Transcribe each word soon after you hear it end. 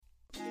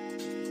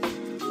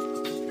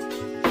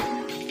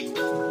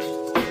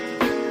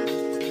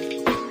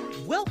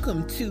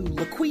Welcome to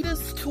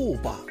Laquita's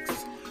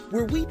Toolbox,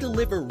 where we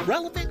deliver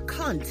relevant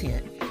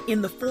content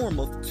in the form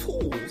of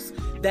tools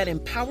that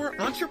empower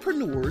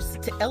entrepreneurs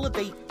to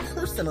elevate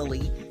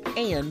personally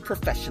and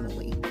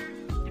professionally.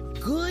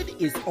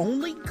 Good is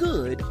only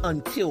good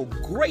until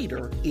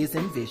greater is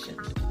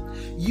envisioned.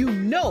 You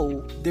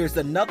know there's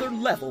another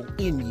level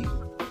in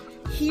you.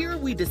 Here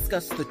we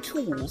discuss the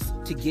tools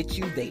to get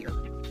you there.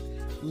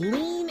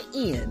 Lean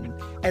in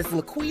as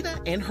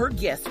Laquita and her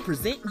guests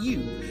present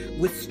you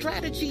with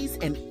strategies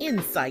and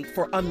insight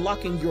for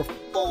unlocking your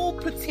full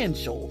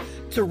potential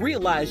to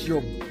realize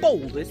your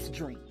boldest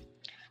dream.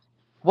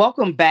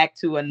 Welcome back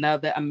to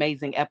another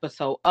amazing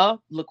episode of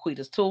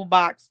Laquita's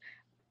Toolbox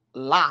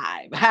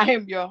Live. I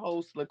am your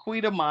host,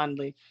 Laquita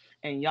Monley,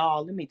 and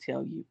y'all, let me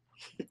tell you,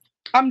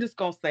 I'm just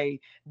going to say,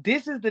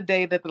 this is the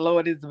day that the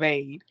Lord has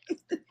made,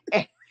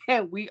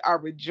 and we are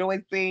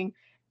rejoicing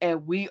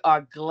and we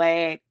are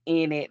glad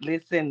in it.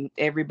 Listen,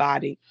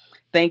 everybody,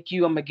 thank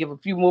you. I'm going to give a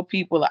few more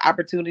people an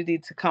opportunity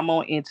to come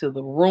on into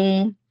the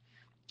room.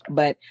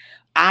 But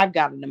I've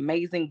got an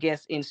amazing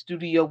guest in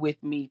studio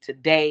with me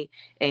today,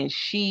 and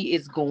she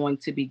is going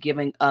to be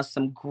giving us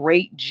some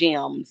great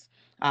gems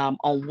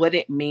on what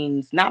it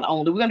means. We're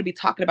going to be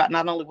talking about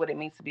not only what it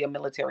means to be a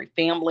military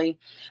family,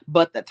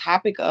 but the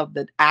topic of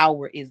the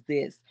hour is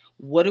this: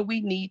 what do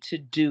we need to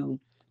do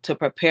to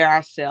prepare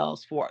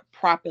ourselves for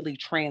properly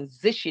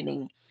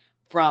transitioning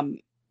from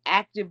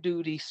active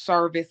duty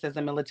service as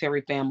a military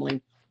family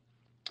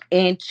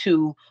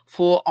into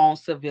full-on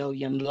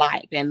civilian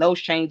life? And those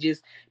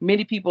changes,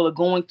 many people are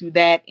going through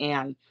that.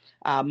 And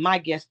my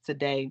guest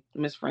today,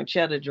 Ms.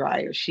 Franchetta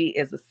Dyer, she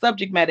is a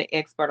subject matter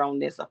expert on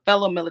this, a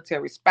fellow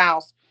military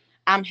spouse.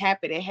 I'm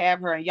happy to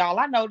have her. And y'all,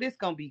 I know this is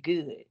going to be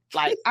good.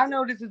 Like, I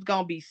know this is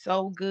going to be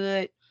so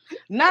good,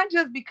 not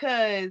just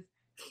because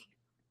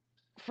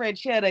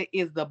Franchetta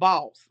is the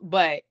boss,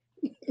 but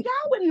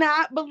y'all would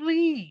not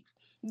believe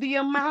the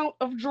amount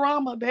of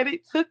drama that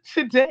it took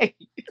today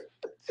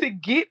to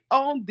get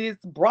on this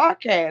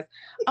broadcast.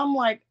 I'm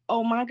like,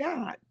 oh my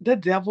God, the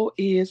devil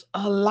is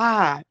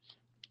alive.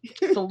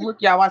 So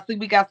look, y'all, I see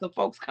we got some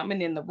folks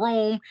coming in the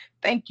room.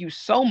 Thank you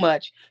so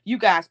much. You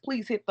guys,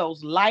 please hit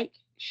those like,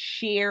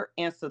 share,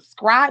 and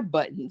subscribe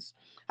buttons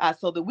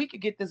so that we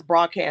could get this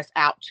broadcast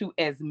out to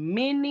as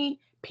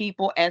many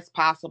people as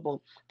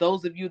possible.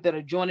 Those of you that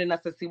are joining us,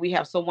 I see we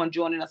have someone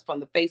joining us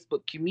from the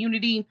Facebook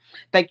community.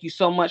 Thank you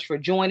so much for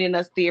joining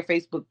us, dear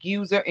Facebook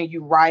user. And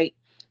you're right,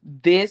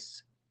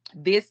 this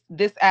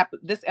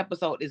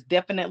episode is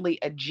definitely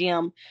a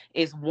gem.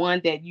 It's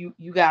one that you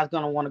guys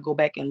gonna want to go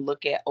back and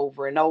look at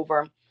over and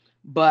over.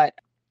 But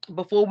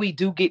before we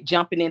do get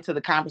jumping into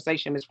the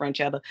conversation, Ms.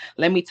 Franchetta,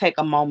 let me take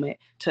a moment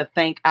to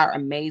thank our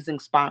amazing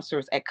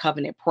sponsors at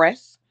Covenant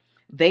Press.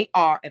 They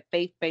are a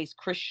faith-based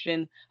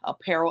Christian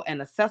apparel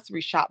and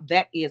accessory shop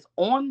that is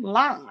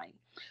online,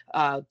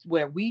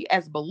 where we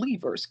as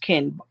believers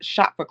can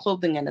shop for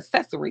clothing and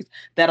accessories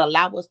that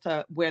allow us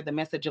to wear the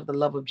message of the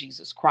love of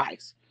Jesus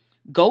Christ.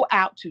 Go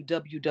out to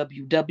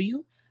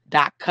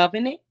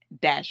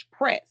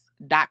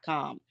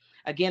www.covenant-press.com.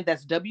 Again,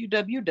 that's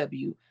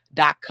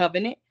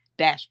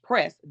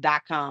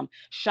www.covenant-press.com.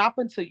 Shop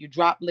until you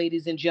drop,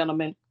 ladies and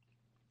gentlemen.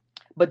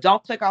 But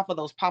don't click off of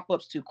those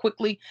pop-ups too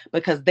quickly,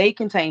 because they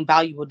contain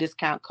valuable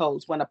discount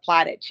codes. When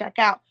applied at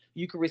checkout,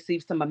 you can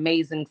receive some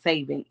amazing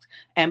savings.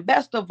 And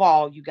best of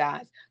all, you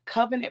guys,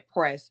 Covenant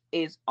Press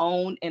is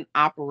owned and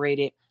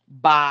operated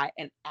by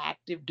an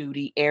active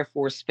duty Air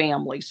Force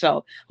family.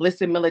 So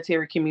listen,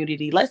 military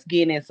community, let's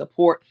get in and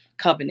support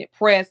Covenant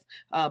Press.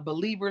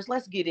 Believers,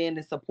 let's get in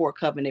and support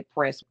Covenant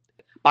Press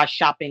by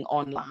shopping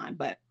online.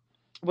 But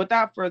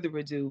without further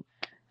ado,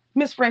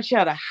 Miss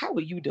Franchetta, how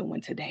are you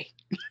doing today?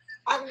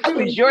 How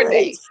was your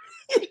day?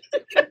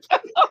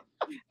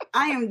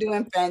 I am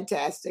doing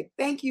fantastic.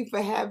 Thank you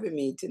for having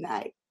me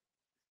tonight.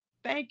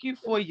 Thank you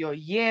for your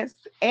yes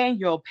and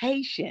your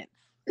patience.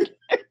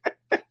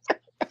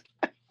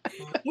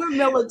 We're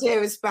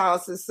military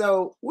spouses,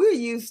 so we're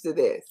used to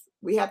this.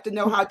 We have to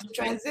know how to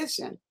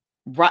transition.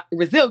 Right,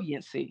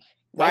 resiliency,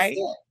 right?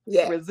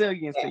 Yeah.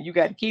 Resiliency. Yeah. You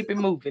got to keep it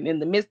moving in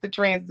the midst of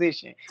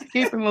transition.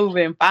 Keep it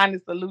moving and find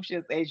the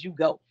solutions as you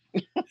go.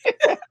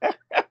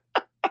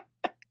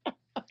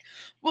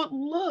 But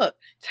look,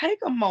 take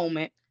a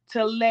moment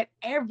to let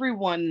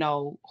everyone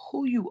know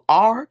who you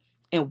are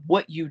and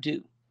what you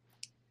do.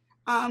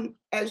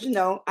 As you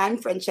know, I'm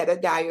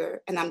Franchetta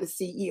Dyer, and I'm the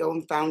CEO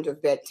and founder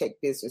of VetTech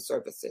Business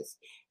Services.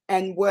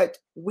 And what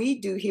we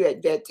do here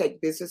at VetTech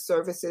Business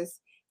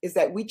Services is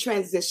that we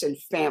transition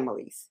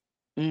families.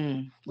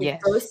 We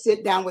first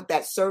sit down with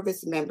that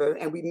service member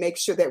and we make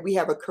sure that we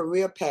have a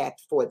career path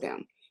for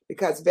them.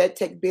 Because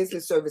VetTech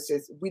Business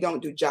Services, we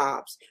don't do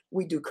jobs,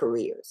 we do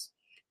careers.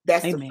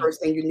 That's Amen. The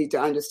first thing you need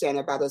to understand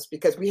about us,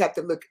 because we have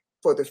to look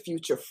for the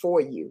future for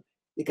you,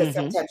 because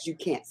sometimes you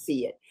can't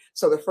see it.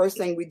 So the first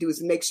thing we do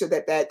is make sure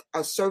that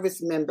our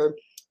service member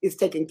is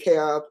taken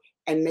care of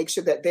and make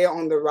sure that they're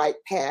on the right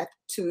path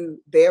to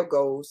their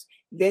goals.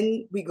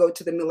 Then we go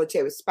to the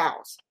military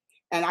spouse.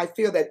 And I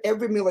feel that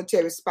every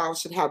military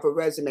spouse should have a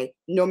resume,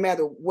 no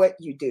matter what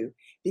you do,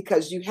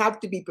 because you have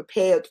to be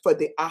prepared for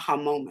the aha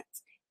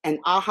moments. And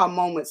aha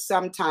moments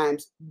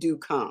sometimes do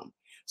come.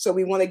 So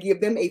we want to give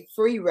them a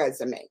free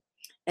resume.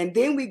 And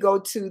then we go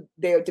to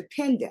their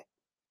dependent.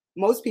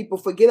 Most people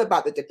forget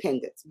about the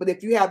dependents. But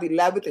if you have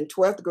 11th and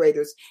 12th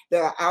graders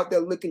that are out there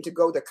looking to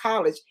go to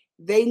college,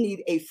 they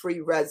need a free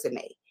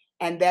resume.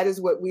 And that is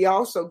what we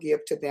also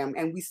give to them.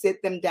 And we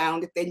sit them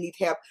down if they need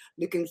help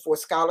looking for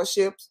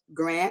scholarships,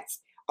 grants,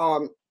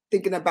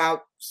 thinking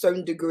about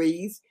certain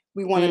degrees.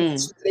 We want to make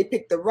sure they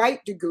pick the right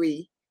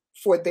degree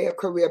for their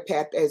career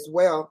path as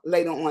well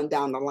later on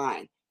down the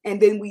line. And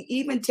then we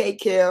even take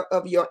care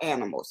of your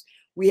animals.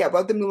 We have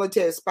other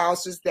military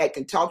spouses that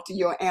can talk to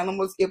your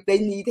animals if they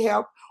need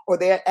help or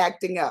they're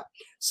acting up.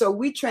 So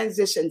we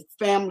transition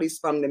families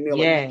from the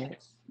military.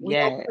 Yes. We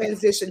don't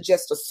transition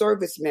just a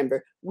service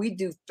member. We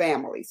do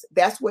families.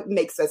 That's what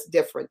makes us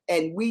different.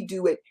 And we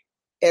do it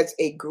as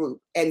a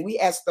group. And we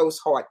ask those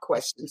hard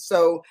questions.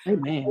 So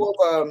I'm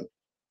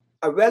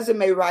a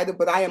resume writer,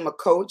 but I am a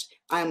coach.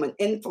 I am an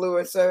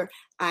influencer.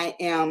 I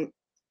am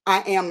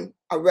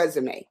a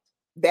resume.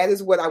 That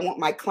is what I want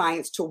my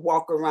clients to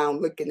walk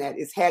around looking at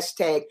is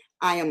hashtag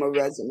I am a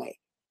resume.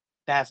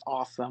 That's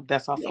awesome.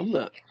 That's awesome. Yeah.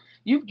 Look,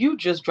 you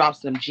just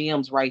dropped some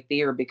gems right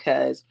there,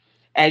 because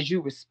as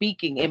you were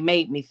speaking, it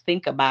made me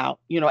think about,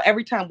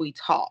 every time we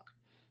talk,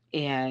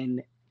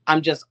 and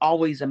I'm just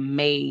always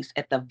amazed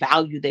at the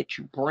value that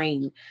you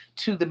bring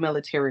to the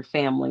military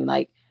family.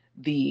 Like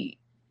the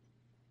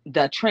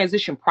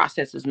transition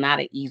process is not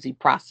an easy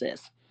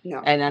process. No.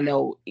 And I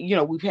know,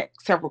 we've had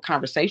several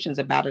conversations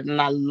about it.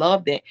 And I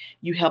love that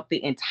you help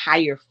the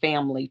entire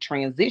family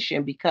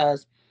transition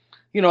because,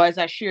 as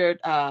I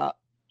shared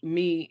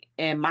me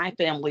and my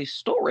family's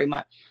story,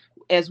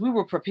 as we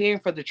were preparing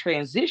for the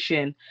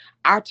transition,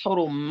 our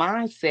total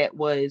mindset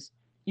was,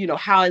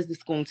 how is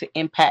this going to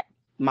impact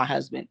my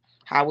husband?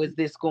 How is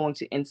this going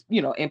to,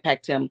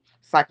 impact him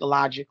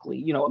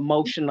psychologically,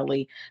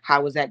 emotionally?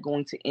 How is that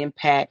going to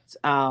impact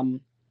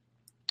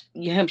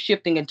him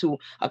shifting into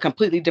a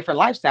completely different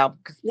lifestyle?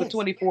 Because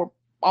for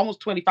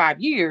almost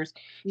 25 years,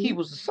 he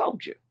was a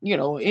soldier,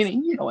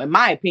 in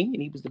my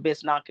opinion, he was the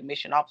best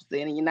non-commissioned officer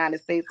in the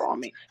United States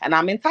Army. And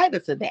I'm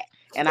entitled to that.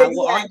 And I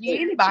will argue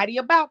anybody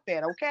about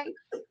that. Okay.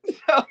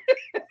 So,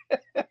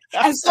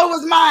 and so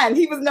was mine.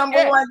 He was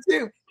number one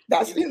too.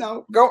 That's,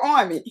 go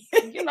Army.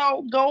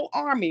 Go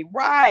Army.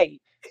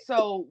 Right.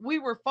 So we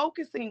were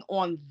focusing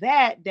on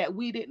that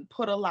we didn't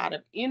put a lot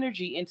of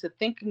energy into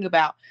thinking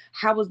about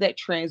how was that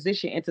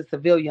transition into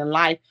civilian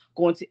life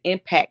going to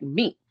impact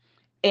me.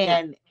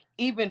 And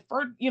even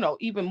further,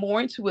 even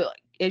more into it,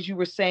 as you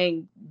were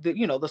saying,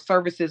 the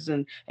services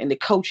and the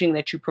coaching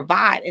that you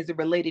provide as it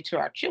related to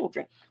our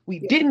children. We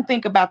didn't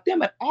think about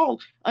them at all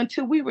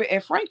until we were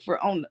at Frankfurt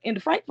on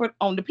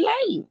the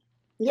plane.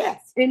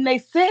 Yes. And they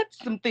said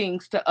some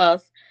things to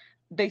us.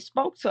 They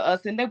spoke to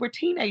us, and they were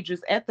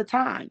teenagers at the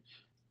time.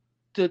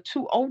 The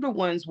two older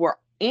ones were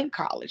in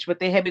college, but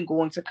they had been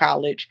going to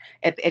college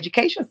at the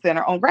Education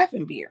Center on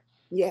Raffenbier.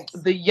 Yes.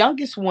 The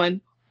youngest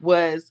one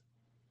was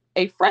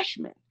a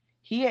freshman.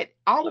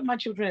 All of my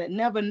children had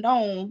never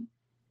known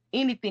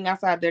anything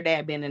outside their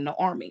dad being in the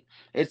Army.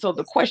 And so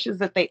the questions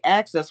that they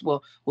asked us,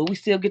 will we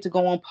still get to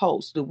go on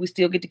post? Do we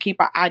still get to keep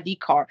our ID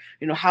card?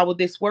 How will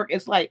this work?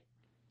 It's like,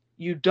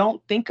 you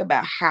don't think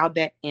about how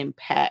that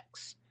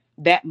impacts,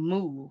 that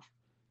move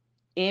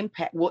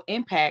will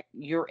impact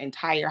your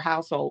entire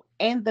household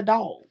and the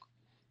dog.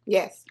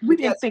 Yes. We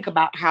didn't think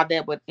about how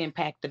that would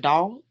impact the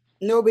dog.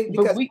 No,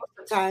 because most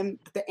of the time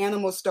the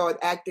animals start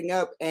acting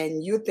up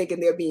and you're thinking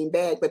they're being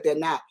bad, but they're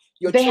not.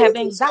 They have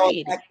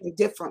anxiety. Acting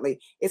differently.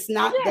 It's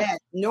not that.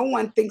 No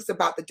one thinks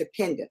about the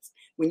dependents.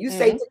 When you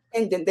say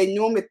dependent, they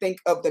normally think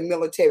of the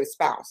military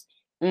spouse.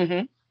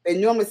 Mm-hmm. They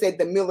normally say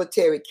the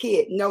military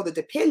kid. No, the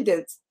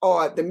dependents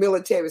are the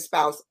military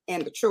spouse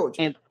and the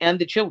children. And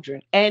the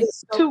children. And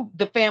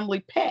the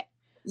family pet.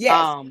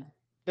 Yes.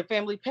 The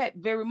family pet,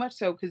 very much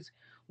so. Because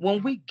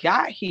when we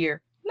got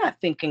here, not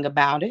thinking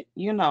about it,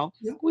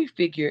 we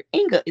figure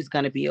Inga is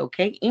going to be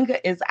okay.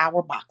 Inga is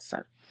our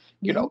boxer.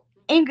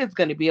 Inga's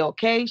going to be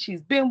okay.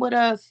 She's been with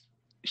us.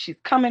 She's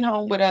coming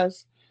home with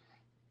us.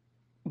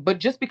 But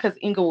just because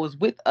Inga was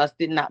with us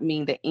did not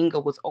mean that Inga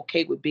was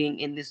okay with being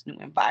in this new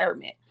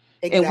environment.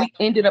 Exactly. And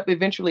we ended up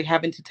eventually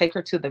having to take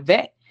her to the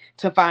vet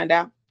to find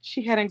out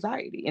she had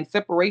anxiety and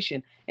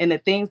separation. And the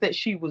things that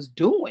she was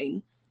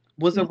doing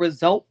was a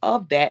result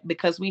of that,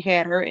 because we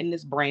had her in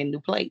this brand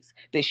new place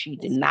that she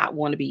did not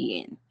want to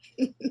be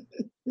in.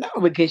 No,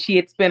 because she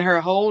had spent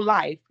her whole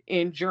life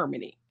in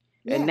Germany.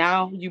 Yeah. And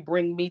now you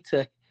bring me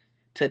to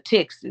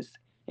Texas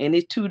and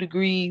it's 2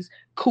 degrees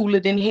cooler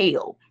than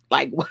hell.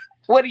 Like,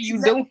 what are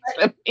you doing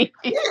to me?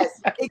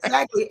 Yes,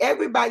 exactly.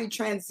 Everybody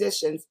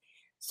transitions.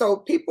 So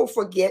people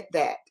forget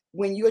that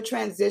when you're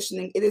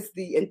transitioning, it is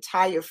the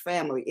entire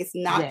family. It's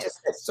not just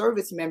a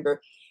service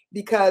member,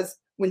 because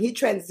when he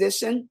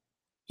transitioned,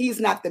 he's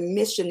not the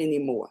mission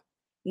anymore.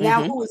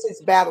 Now, who is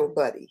his battle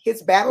buddy?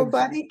 His battle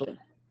buddy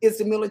is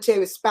the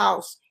military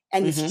spouse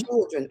and his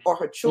children or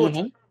her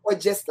children. or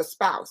just the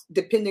spouse,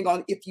 depending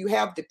on if you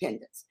have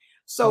dependents.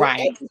 So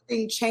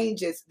everything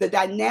changes. The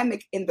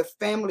dynamic in the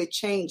family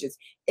changes.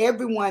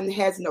 Everyone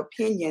has an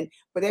opinion,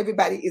 but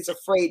everybody is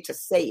afraid to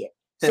say it.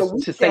 So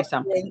we to step say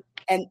something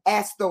and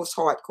ask those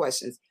hard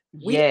questions.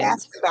 We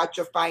ask about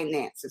your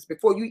finances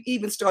before you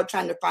even start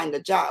trying to find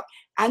a job.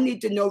 I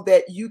need to know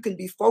that you can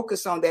be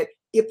focused on that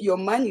if your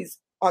monies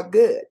are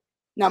good.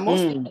 Now,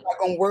 most people are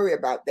going to worry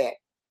about that.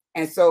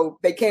 And so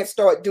they can't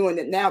start doing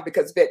it now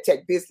because Vet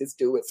Tech Business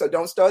do it. So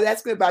don't start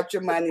asking about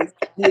your money, and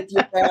if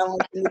you're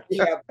balanced, and if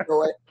you have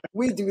joy.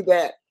 We do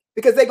that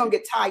because they're going to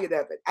get tired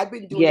of it. I've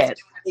been doing this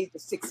since the age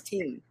of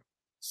 16.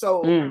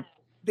 So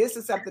this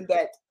is something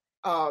that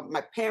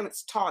my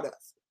parents taught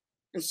us.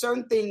 And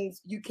certain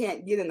things you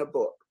can't get in a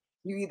book.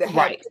 You either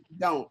have it or you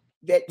don't.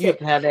 You have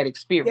to have that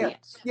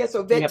experience. Yeah,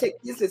 so Vet Tech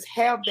Business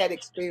have that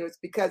experience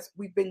because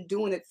we've been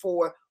doing it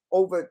for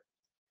over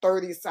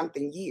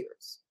 30-something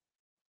years.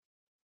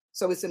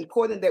 So it's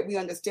important that we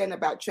understand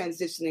about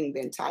transitioning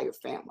the entire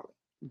family.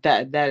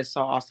 That is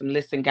so awesome.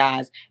 Listen,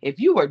 guys, if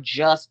you are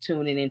just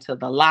tuning into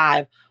the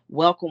live,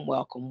 welcome,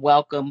 welcome,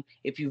 welcome.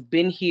 If you've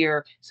been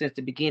here since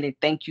the beginning,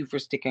 thank you for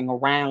sticking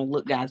around.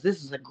 Look, guys,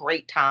 this is a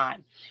great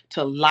time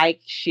to like,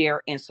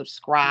 share, and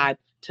subscribe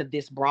to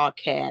this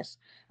broadcast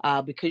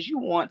because you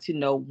want to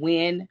know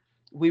when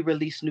we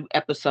release new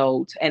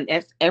episodes, and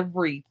that's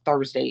every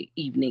Thursday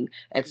evening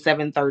at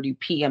 7:30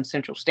 p.m.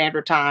 Central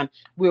Standard Time.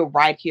 We're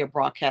right here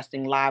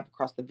broadcasting live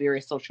across the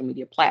various social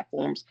media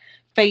platforms: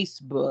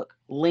 Facebook,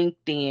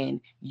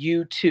 LinkedIn,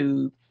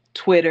 YouTube,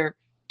 Twitter,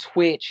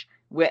 Twitch,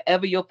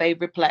 wherever your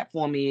favorite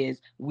platform is,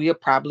 we're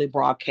probably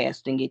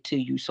broadcasting it to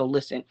you. So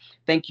listen,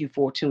 thank you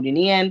for tuning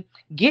in.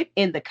 Get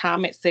in the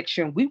comment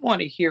section. We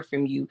want to hear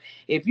from you.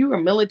 If you're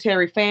a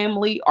military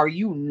family or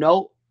you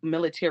know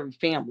military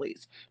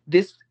families,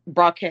 this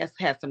broadcast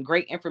has some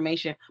great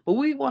information, but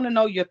we want to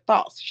know your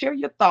thoughts. Share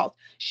your thoughts,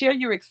 share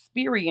your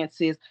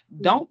experiences.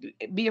 Don't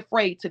be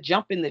afraid to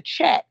jump in the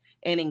chat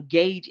and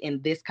engage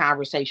in this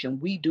conversation.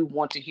 We do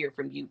want to hear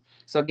from you.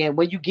 So again,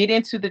 when you get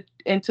into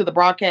the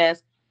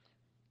broadcast,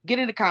 get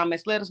in the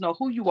comments, let us know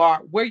who you are,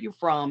 where you're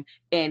from,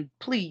 and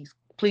please,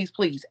 please,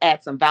 please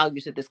add some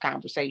value to this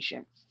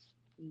conversation.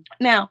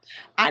 Now,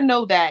 I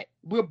know that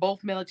we're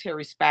both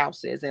military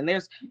spouses, and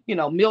there's,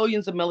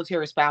 millions of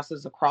military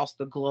spouses across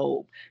the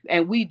globe,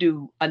 and we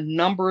do a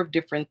number of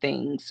different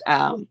things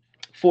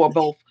for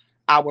both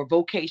our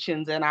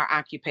vocations and our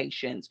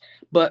occupations.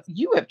 But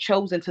you have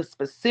chosen to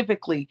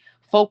specifically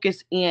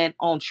focus in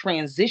on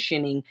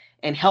transitioning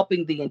and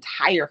helping the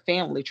entire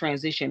family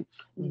transition.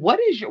 What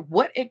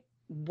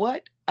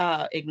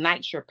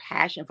ignites your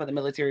passion for the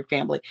military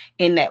family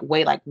in that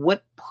way? Like,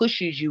 what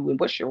pushes you, and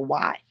what's your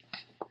why?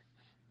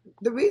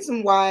 The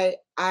reason why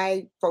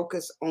I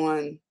focus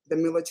on the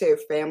military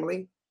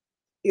family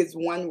is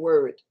one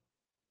word: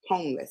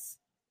 homeless.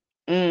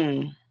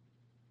 All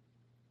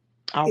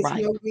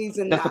right. No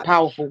reason That's a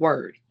powerful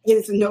word.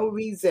 There's no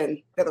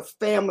reason that a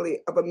family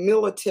of a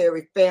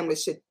military family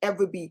should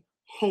ever be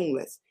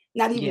homeless,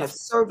 not even a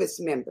service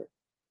member.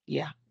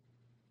 Yeah.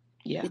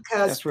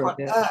 Because for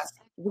us,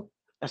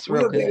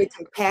 we're very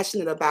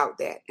compassionate about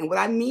that. And what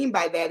I mean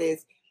by that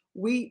is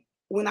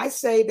when I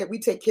say that we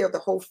take care of the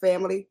whole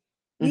family,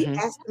 we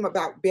ask them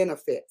about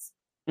benefits.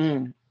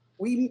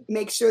 We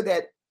make sure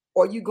that,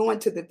 are you going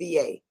to the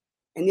VA?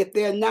 And if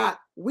they're not,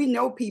 we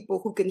know people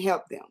who can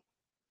help them.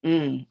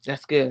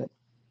 That's good.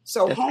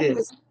 So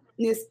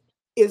homelessness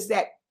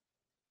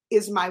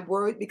is my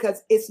word,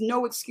 because it's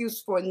no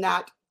excuse for a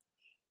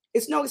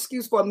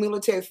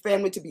military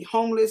family to be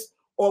homeless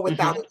or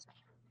without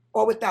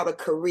a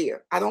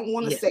career. I don't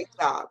want to say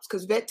jobs,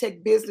 because Vet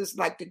Tech Business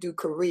like to do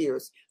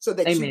careers so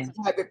that you can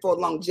have it for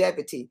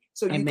longevity,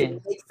 so you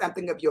can make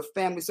something of your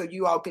family, so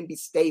you all can be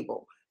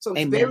stable. So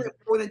it's very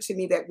important to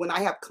me that when I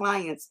have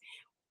clients,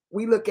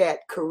 we look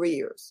at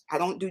careers. I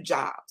don't do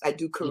jobs. I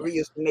do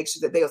careers to make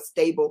sure that they are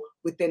stable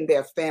within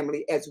their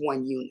family as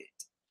one unit.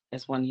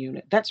 As one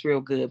unit. That's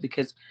real good,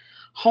 because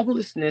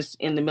homelessness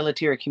in the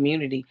military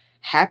community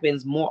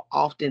happens more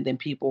often than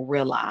people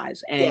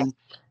realize. And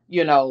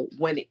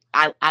when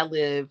I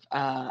live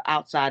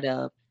outside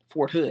of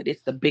Fort Hood,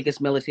 it's the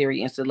biggest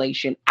military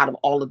installation out of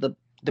all of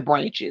the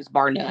branches,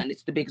 bar none.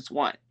 It's the biggest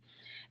one.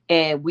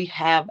 And we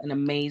have an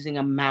amazing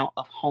amount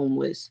of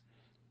homeless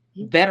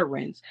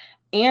veterans.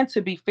 And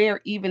to be fair,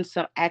 even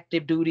some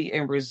active duty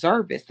and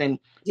reservists. And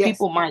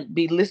people might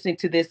be listening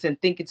to this and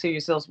thinking to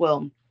yourselves,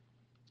 well,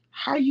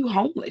 how are you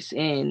homeless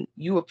and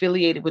you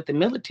affiliated with the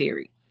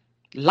military?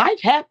 Life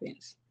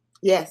happens.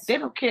 Yes. They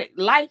don't care.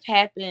 Life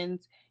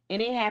happens,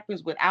 and it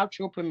happens without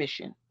your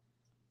permission.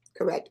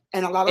 Correct.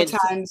 And a lot of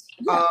times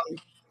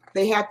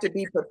they have to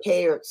be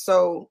prepared.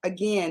 So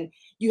again,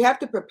 you have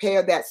to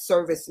prepare that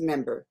service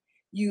member.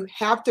 You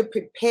have to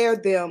prepare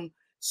them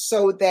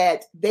so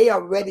that they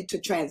are ready to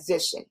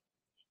transition.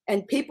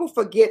 And people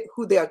forget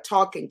who they are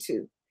talking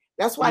to.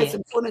 That's why it's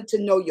important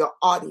to know your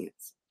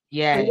audience.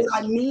 And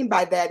what I mean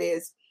by that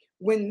is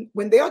when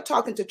they are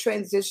talking to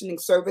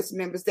transitioning service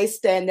members, they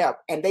stand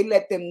up and they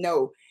let them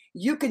know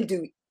you can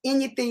do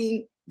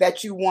anything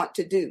that you want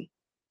to do.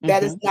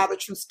 That is not a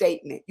true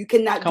statement. You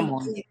cannot Come do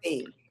on.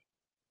 anything.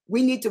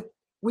 We need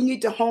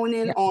to hone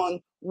in Yep.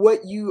 on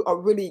what you are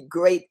really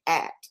great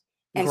at.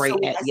 And so Great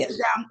when at, I yes.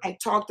 sit down and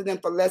talk to them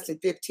for less than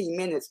 15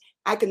 minutes,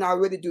 I can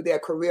already do their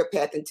career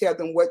path and tell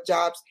them what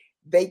jobs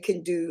they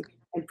can do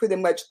and pretty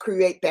much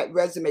create that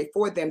resume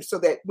for them so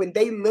that when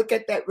they look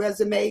at that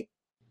resume,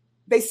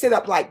 they sit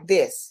up like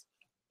this.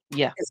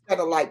 Yeah. Instead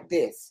of like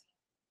this.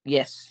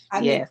 Yes. I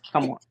Yes. mean,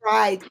 Come on.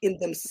 pride in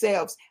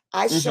themselves.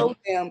 I show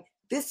them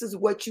this is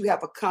what you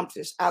have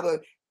accomplished out of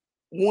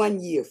 1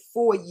 year,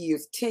 4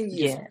 years, 10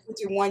 years, Yes.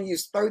 21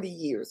 years, 30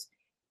 years.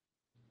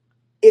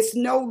 It's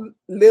no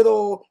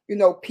little,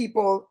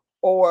 people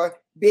or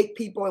big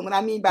people. And what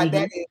I mean by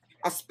that is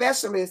a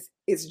specialist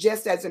is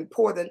just as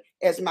important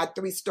as my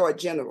 3-star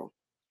general.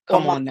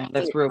 Come on now.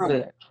 That's real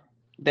good.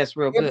 That's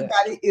real good.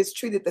 Everybody is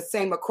treated the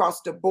same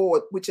across the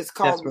board, which is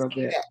called That's real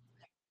good. respect.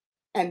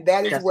 And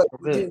that is what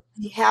we do.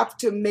 We have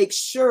to make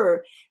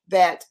sure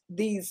that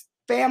these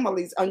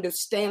families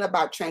understand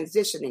about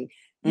transitioning.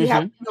 You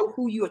have to know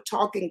who you're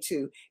talking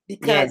to,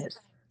 because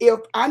if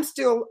I'm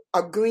still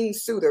a green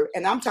suitor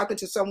and I'm talking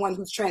to someone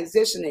who's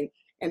transitioning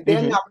and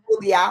they're not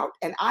really out,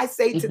 and I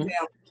say to them,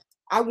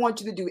 I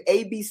want you to do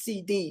A, B,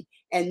 C, D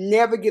and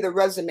never get a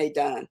resume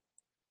done.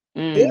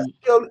 They're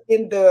still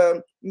in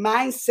the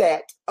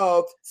mindset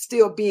of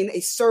still being a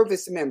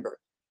service member.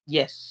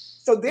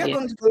 Yes. So they're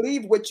going to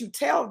believe what you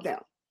tell them.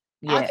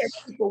 Yes. I've had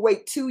people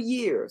wait 2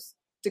 years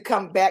to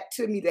come back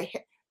to me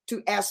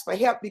to ask for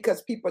help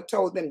because people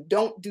told them,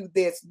 don't do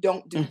this,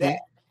 don't do that.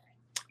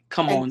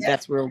 Come on,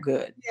 that's real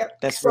good. Yeah,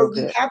 that's real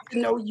good. You have to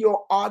know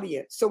your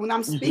audience. So when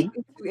I'm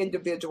speaking to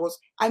individuals,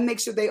 I make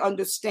sure they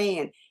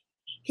understand,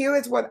 here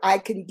is what I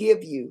can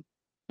give you.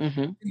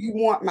 Do you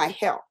want my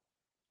help?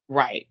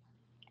 Right.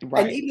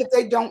 And even if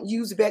they don't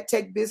use Vet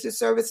Tech Business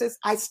Services,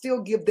 I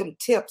still give them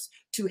tips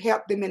to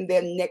help them in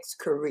their next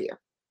career.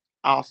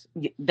 Awesome.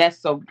 That's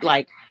so,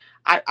 like,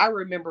 I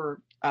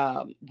remember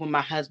when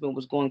my husband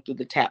was going through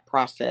the TAP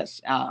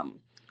process,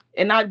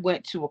 and I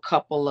went to a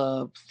couple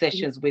of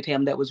sessions with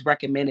him that was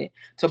recommended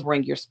to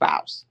bring your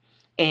spouse.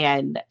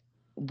 And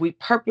we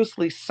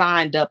purposely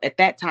signed up. At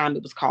that time,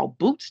 it was called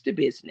Boots to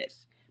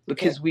Business,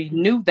 because we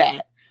knew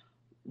that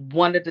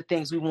one of the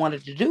things we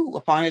wanted to do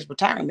upon his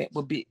retirement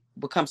would be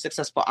become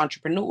successful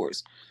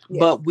entrepreneurs.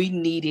 But we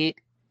needed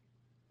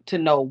to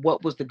know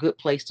what was the good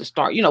place to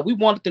start. We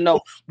wanted to know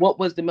what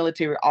was the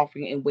military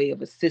offering in way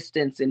of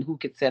assistance and who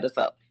could set us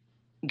up,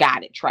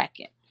 guide it,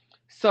 tracking.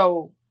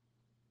 So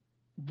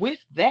with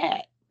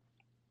that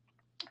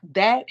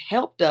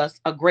helped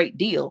us a great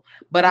deal.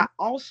 But I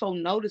also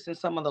noticed in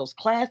some of those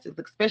classes,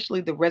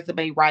 especially the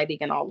resume writing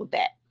and all of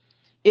that,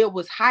 it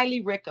was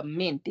highly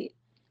recommended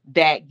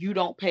that you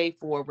don't pay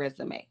for a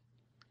resume.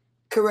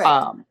 Correct.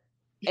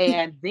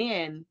 And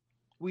then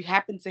we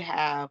happened to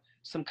have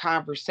some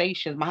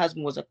conversations. My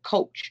husband was a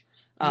coach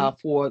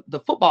for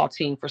the football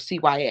team for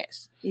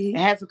CYS. And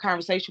had some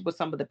conversation with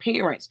some of the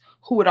parents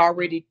who had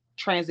already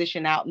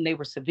transitioned out and they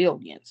were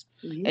civilians.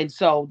 And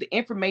so the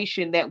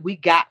information that we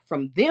got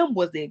from them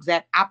was the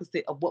exact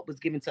opposite of what was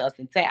given to us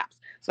in TAPS.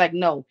 It's like,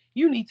 no,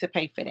 you need to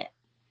pay for that.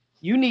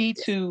 You need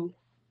to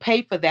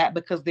pay for that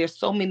because there's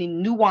so many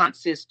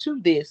nuances to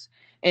this,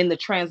 and the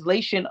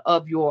translation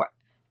of your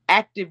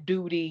active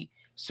duty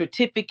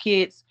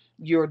certificates,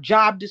 your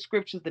job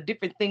descriptions, the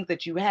different things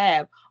that you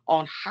have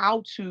on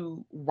how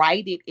to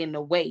write it in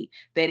a way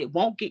that it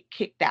won't get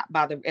kicked out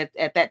by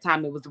at that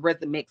time it was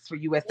Resumex for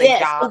USA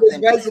jobs.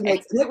 It was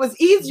Resumex. And it was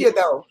easier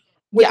though.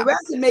 With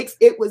Resumex,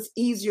 it was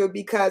easier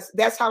because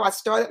that's how I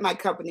started my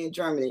company in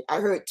Germany. I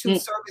heard 2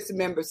 service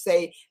members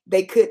say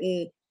they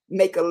couldn't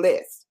make a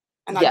list.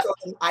 And I told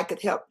them I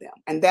could help them.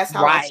 And that's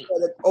how I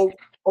started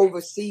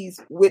overseas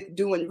with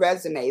doing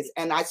resumes.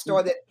 And I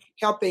started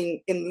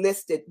helping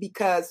enlisted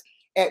because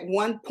at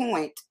one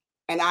point,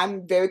 and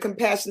I'm very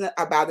compassionate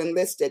about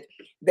enlisted,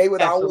 they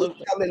would always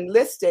tell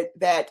enlisted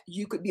that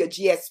you could be a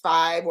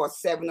GS5 or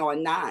 7 or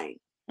 9.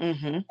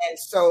 And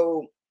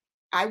so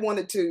I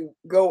wanted to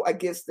go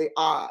against the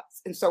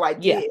odds. And so I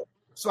did.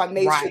 So I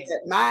made sure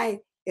that my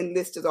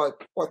enlisted are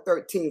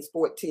 13s,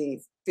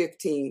 14s,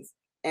 15s,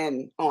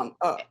 and on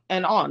up.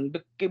 And on,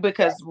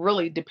 because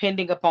really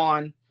depending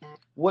upon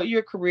what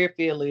your career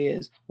field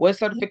is, what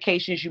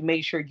certifications you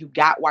made sure you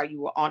got while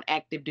you were on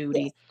active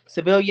duty,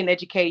 civilian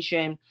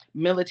education,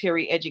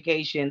 military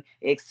education,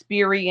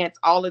 experience,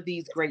 all of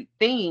these great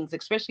things,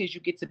 especially as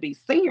you get to be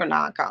senior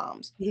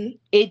non-coms,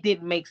 it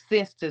didn't make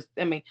sense to,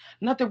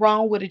 nothing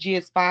wrong with a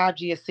GS5,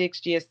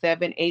 GS6,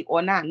 GS7, 8,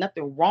 or 9,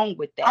 nothing wrong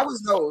with that. I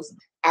was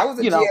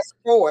a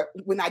GS4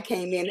 when I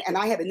came in and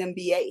I had an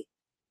MBA.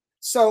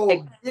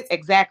 So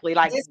exactly,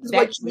 like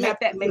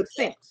that make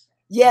sense.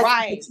 Yes,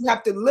 but you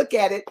have to look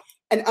at it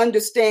and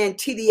understand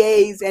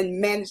TDAs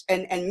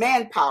and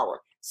manpower.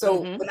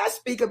 So when I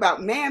speak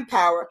about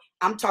manpower,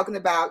 I'm talking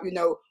about,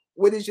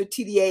 what is your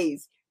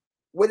TDAs?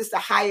 What is the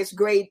highest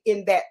grade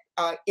in that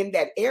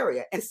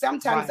area? And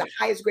sometimes the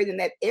highest grade in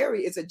that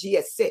area is a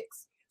GS6.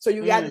 So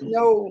you got to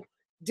know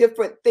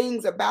different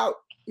things about,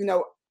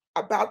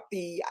 about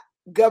the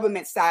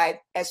government side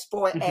as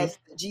far as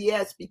the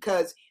GS,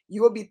 because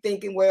you will be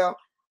thinking, well,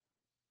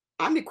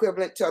 I'm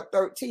equivalent to a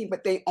 13,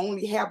 but they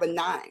only have a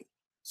 9.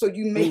 So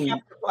you may have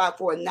to apply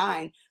for a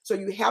 9. So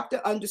you have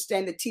to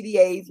understand the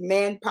TDAs,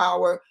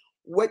 manpower.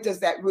 What does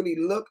that really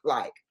look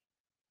like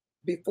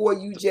before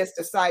you just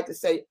decide to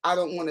say, I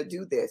don't want to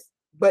do this?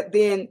 But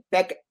then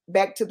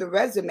back to the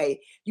resume,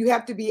 you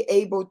have to be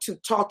able to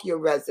talk your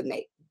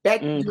resume.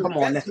 Come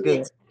on, that's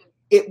good.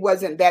 It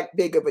wasn't that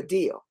big of a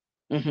deal.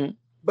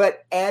 But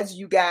as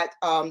you got,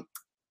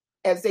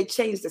 as they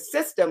changed the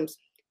systems,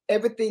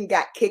 everything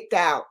got kicked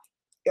out.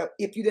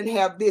 If you didn't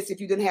have this, if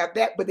you didn't have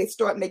that, but they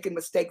start making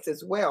mistakes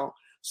as well.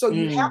 So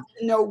you have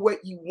to know what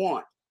you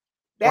want.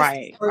 That's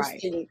the first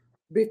thing.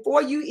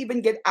 Before you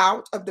even get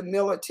out of the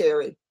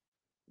military,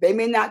 they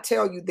may not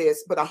tell you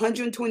this, but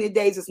 120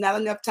 days is not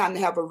enough time to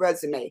have a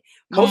resume.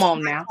 Most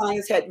of my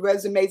clients had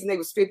resumes and they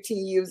was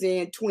 15 years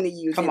in, 20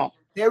 years in.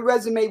 Their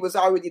resume was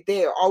already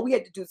there. All we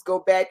had to do is go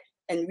back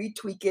and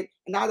retweak it.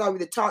 And I'd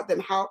already taught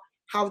them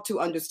how to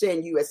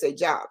understand USA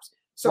jobs.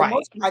 So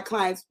most of my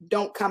clients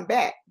don't come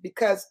back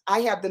because I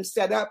have them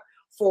set up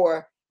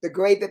for the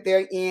grade that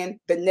they're in,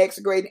 the next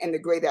grade, and the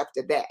grade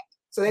after that.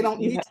 So they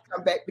don't need to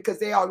come back because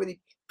they already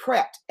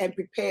prepped and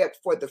prepared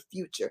for the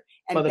future.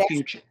 And that's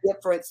the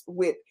difference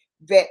with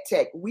vet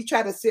tech. We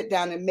try to sit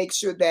down and make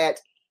sure that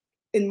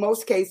in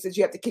most cases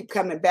you have to keep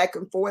coming back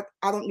and forth.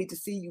 I don't need to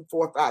see you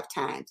 4 or 5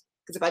 times.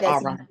 Because if I got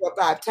to see you 4 or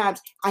 5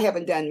 times, I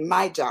haven't done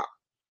my job.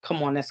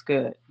 Come on, that's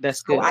good.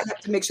 That's good. So I have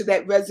to make sure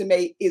that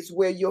resume is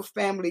where your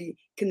family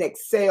can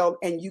excel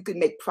and you can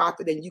make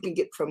profit and you can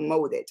get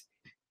promoted.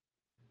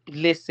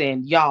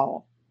 Listen,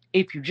 y'all,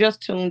 if you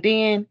just tuned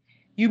in,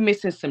 you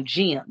missing some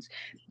gems.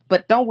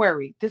 But don't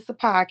worry, this is a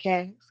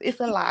podcast. It's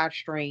a live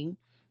stream.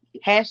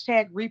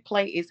 Hashtag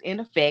replay is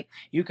in effect.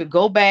 You could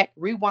go back,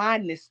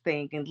 rewind this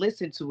thing and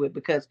listen to it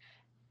because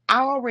I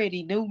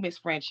already knew Miss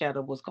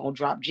Franchetta was going to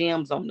drop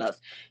gems on us.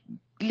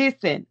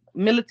 Listen,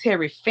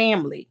 military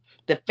family,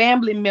 the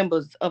family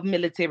members of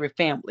military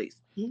families,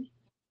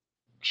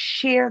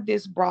 share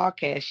this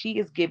broadcast. She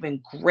is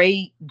giving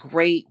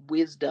great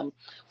wisdom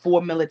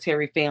for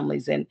military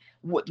families. And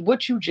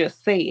what you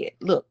just said,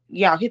 look,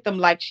 y'all hit them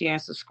like, share,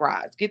 and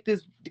subscribe. Get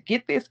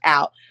this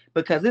out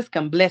because this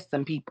can bless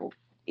some people.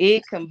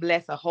 It can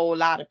bless a whole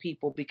lot of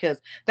people because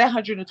that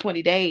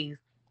 120 days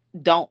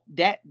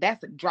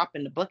that's a drop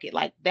in the bucket.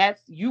 Like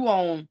that's you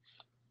on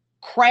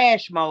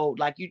crash mode,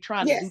 like you're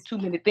trying to do too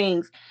many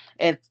things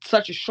in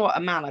such a short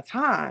amount of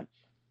time.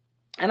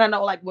 And I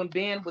know like when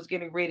Ben was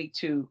getting ready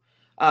to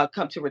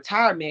come to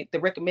retirement, the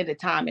recommended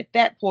time at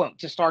that point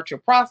to start your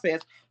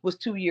process was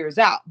 2 years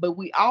out. But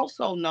we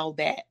also know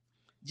that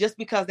just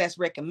because that's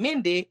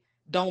recommended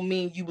don't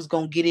mean you was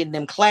going to get in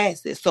them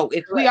classes. So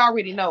if we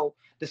already know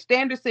the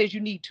standard says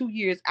you need 2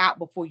 years out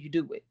before you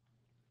do it,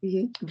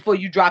 before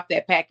you drop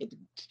that packet to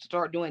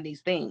start doing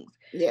these things,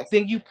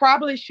 then you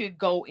probably should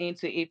go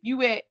into, if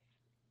you at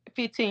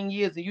 15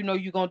 years and you know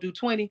you're going to do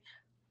 20,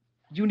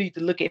 you need to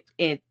look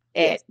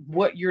at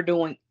what you're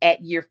doing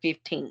at year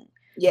 15.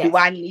 Do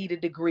I need a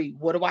degree?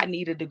 What do I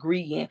need a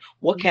degree in?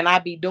 What can I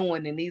be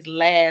doing in these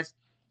last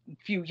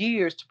few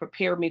years to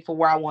prepare me for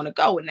where I want to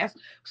go? And that's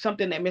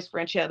something that Miss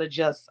Franchetta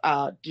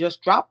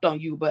just dropped on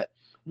you. But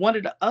one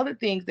of the other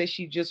things that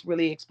she just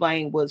really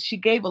explained was she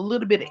gave a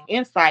little bit of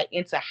insight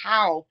into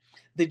how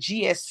the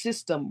GS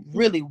system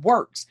really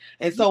works.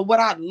 And so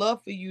what I'd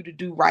love for you to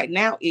do right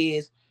now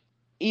is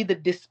either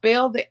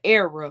dispel the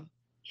error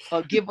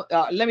or give,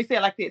 let me say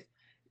it like this,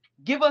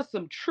 give us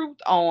some truth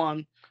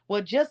on,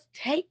 well, just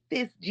take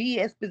this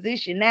GS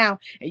position now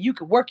and you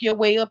can work your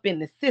way up in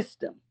the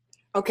system.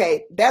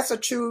 Okay, that's a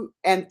true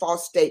and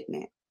false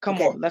statement. Come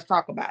on, let's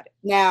talk about it.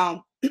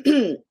 Now,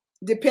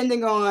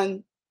 depending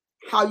on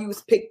how you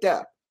was picked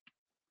up,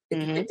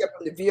 if you picked up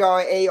from the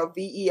VRA or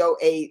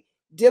VEOA,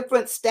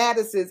 different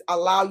statuses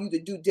allow you to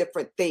do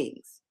different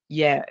things.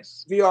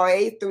 Yes.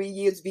 VRA 3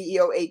 years,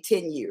 VEOA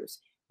 10 years.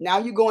 Now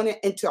you're going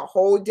into a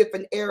whole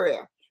different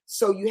area.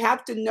 So you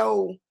have to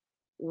know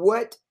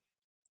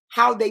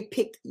how they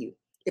picked you.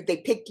 If they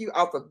picked you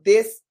off of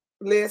this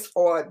list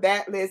or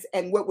that list,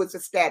 and what was the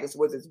status?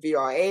 Was it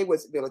VRA?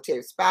 Was it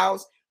military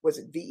spouse? Was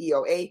it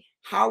VEOA?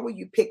 How were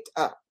you picked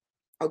up?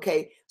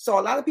 Okay. So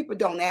a lot of people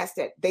don't ask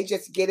that. They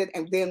just get it.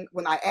 And then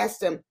when I ask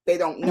them, they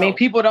don't know. I mean,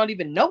 people don't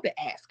even know to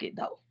ask it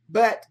though.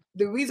 But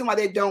the reason why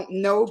they don't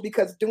know,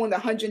 because during the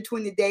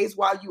 120 days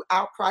while you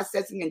out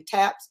processing and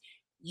taps,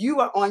 you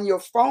are on your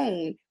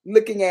phone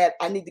looking at,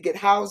 I need to get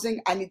housing.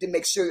 I need to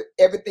make sure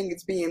everything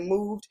is being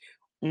moved.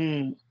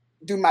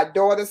 Do my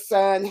daughter's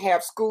son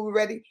have school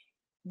ready?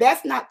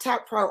 That's not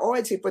top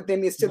priority for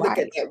them, is to look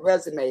at that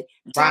resume.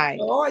 Top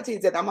priority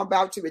is that I'm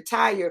about to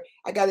retire.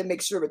 I got to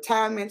make sure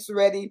retirement's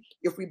ready.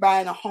 If we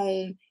buying a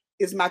home,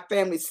 is my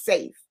family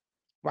safe?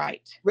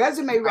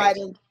 Resume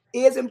writing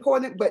is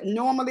important, but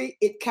normally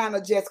it kind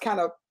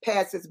of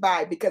passes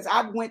by, because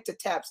I went to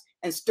taps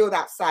and stood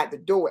outside the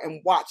door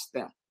and watched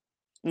them.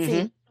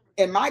 See,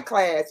 in my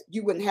class,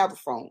 you wouldn't have a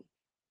phone.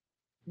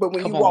 But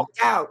when you walked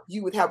out,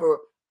 you would have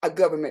a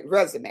government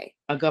resume.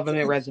 A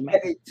government resume.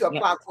 Ready to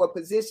apply for a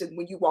position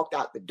when you walked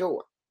out the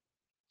door.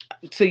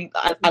 So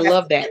I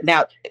love that.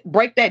 Now,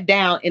 break that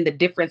down in the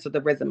difference of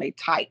the resume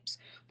types,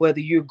 whether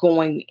you're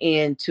going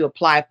in to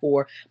apply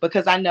for,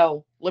 because I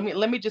know, let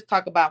me just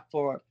talk about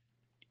for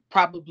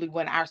probably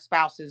when our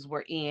spouses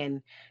were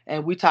in,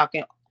 and we're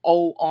talking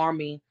old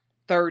Army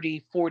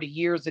 30, 40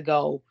 years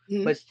ago,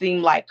 but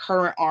seem like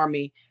current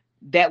Army,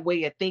 that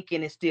way of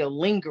thinking is still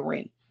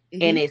lingering,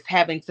 and it's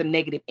having some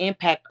negative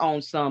impact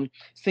on some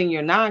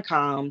senior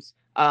non-coms,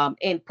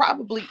 and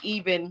probably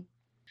even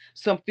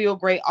some field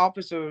grade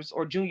officers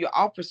or junior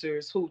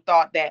officers who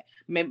thought that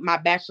my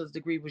bachelor's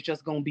degree was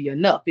just going to be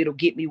enough. It'll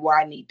get me where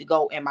I need to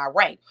go in my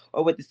rank.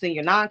 Or with the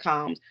senior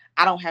non-coms,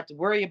 I don't have to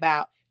worry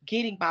about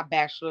getting my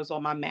bachelor's or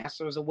my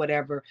master's or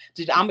whatever.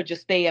 I'm going to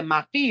just stay in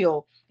my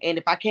field. And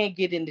if I can't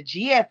get into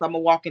GS, I'm going to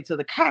walk into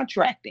the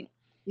contracting.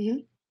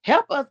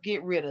 Help us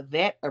get rid of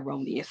that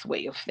erroneous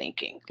way of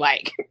thinking.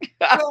 Like,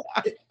 well,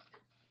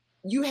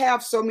 you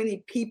have so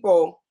many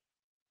people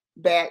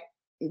that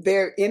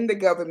they're in the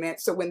government.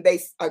 So when they,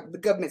 the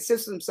government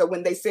system, so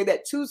when they say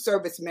that two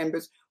service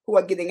members who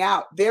are getting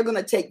out, they're going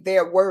to take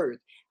their word.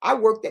 I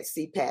worked at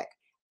CPAC.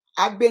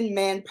 I've been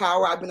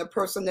manpower. I've been a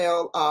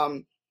personnel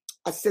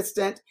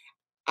assistant.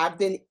 I've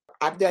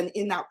done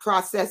in-out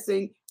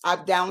processing.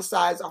 I've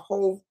downsized a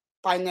whole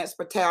finance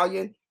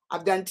battalion.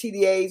 I've done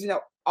TDAs,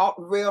 all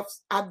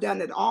RIFs. I've done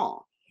it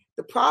all.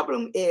 The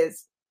problem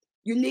is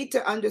you need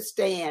to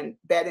understand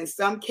that in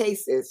some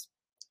cases,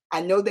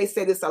 I know they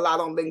say this a lot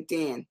on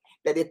LinkedIn,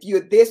 that if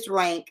you're this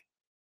rank,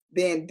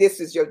 then this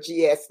is your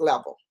GS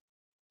level.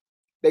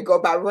 They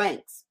go by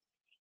ranks.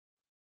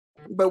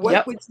 But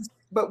what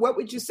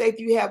would you say if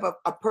you have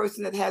a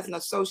person that has an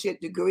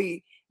associate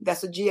degree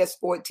that's a GS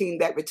 14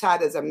 that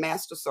retired as a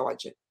master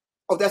sergeant?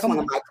 Oh, that's one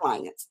of my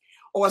clients.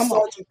 Or a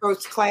sergeant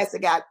first class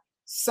that got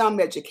some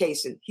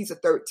education. He's a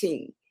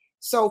 13.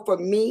 So for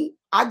me,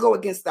 I go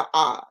against the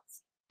odds.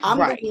 I'm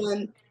the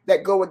one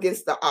that go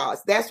against the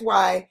odds. That's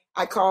why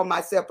I call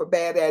myself a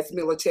badass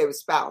military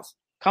spouse.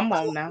 Come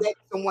on now. Let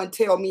someone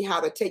tell me how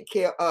to take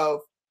care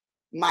of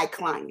my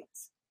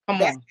clients.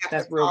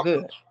 That's real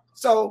good.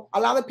 So a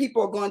lot of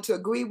people are going to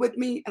agree with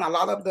me and a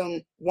lot of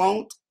them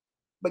won't.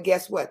 But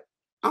guess what?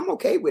 I'm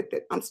okay with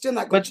it. I'm still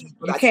not going to.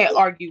 But you can't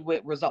argue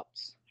with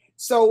results.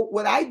 So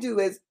what I do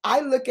is I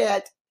look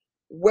at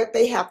what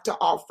they have to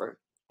offer.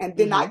 And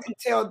then I can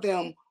tell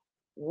them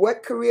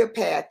what career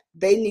path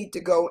they need to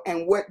go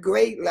and what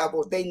grade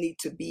level they need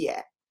to be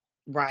at.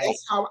 Right.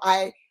 That's how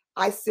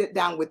I sit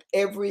down with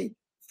every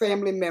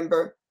family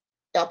member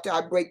after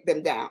I break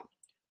them down.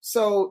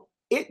 So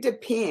it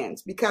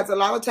depends, because a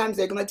lot of times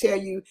they're going to tell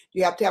you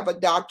you have to have a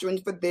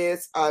doctorate for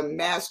this, a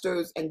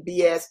master's and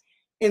BS.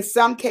 In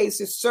some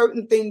cases,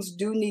 certain things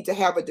do need to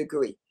have a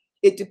degree.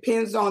 It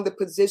depends on the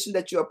position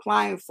that you're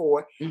applying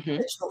for.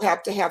 That you'll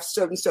have to have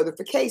certain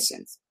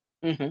certifications.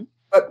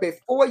 But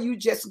before you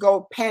just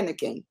go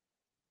panicking,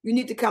 you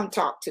need to come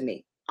talk to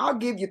me. I'll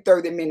give you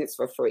 30 minutes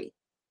for free.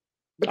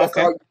 But that's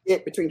all you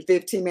get, between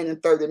 15 minutes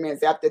and 30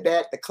 minutes. After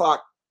that, the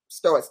clock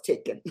starts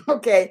ticking.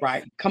 Okay.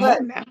 Right. Come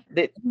on now.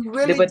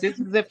 But this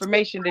is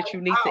information that you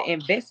need to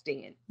invest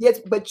in. Yes,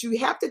 but you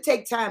have to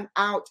take time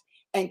out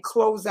and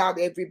close out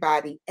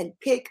everybody and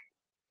pick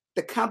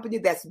the company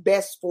that's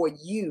best for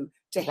you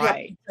to help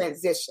you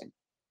transition.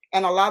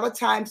 And a lot of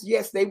times,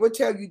 yes, they will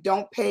tell you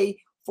don't pay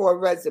for a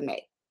resume.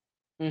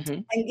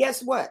 And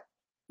guess what?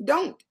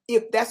 Don't,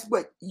 if that's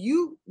what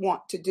you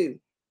want to do.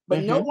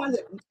 But no one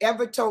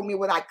ever told me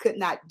what I could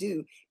not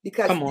do,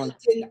 because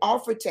they didn't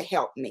offer to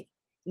help me.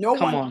 No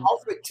one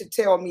offered to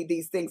tell me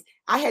these things.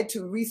 I had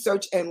to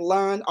research and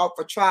learn off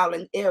of trial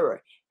and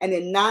error. And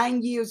in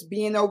 9 years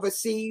being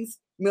overseas,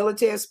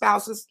 military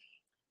spouses,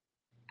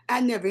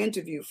 I never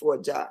interviewed for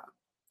a job.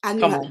 I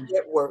knew how to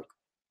network.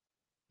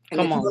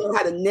 And if you know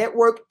how to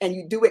network and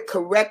you do it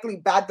correctly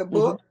by the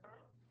book,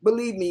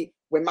 believe me,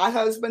 when my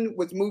husband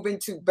was moving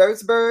to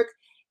Bergsburg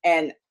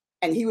and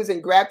he was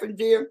in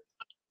Grafenwehr,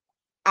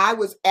 I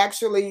was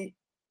actually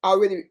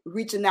already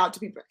reaching out to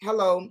people.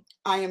 Hello,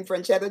 I am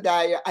Franchetta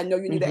Dyer. I know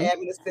you need an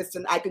admin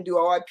assistant. I can do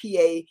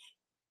RPA.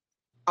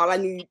 All I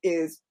need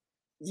is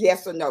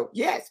yes or no.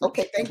 Yes.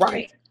 Okay, thank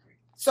you.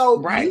 So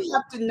you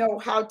have to know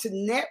how to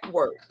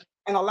network.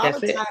 And a lot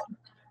of times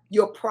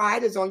your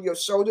pride is on your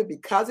shoulder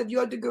because of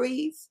your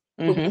degrees.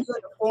 But when you're in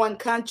a foreign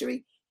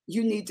country,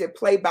 you need to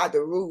play by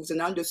the rules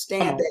and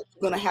understand that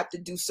you're going to have to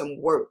do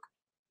some work.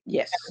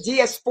 Yes.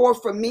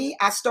 GS4 for me,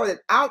 I started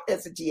out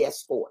as a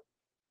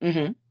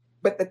GS4.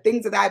 But the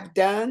things that I've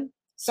done,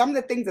 some of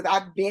the things that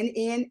I've been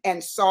in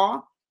and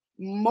saw,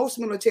 most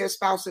military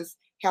spouses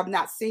have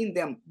not seen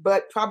them,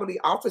 but probably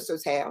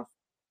officers have.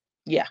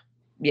 Yeah.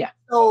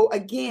 So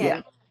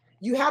again,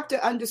 you have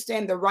to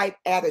understand the right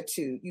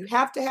attitude. You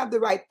have to have the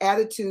right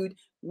attitude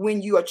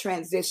when you are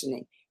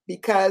transitioning,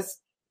 because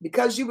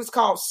you was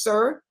called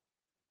sir.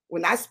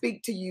 When I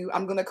speak to you,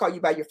 I'm going to call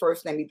you by your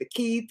first name, either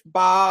Keith,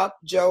 Bob,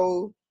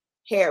 Joe,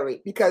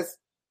 Harry, because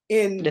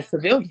in the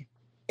civilian,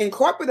 in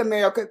corporate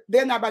America,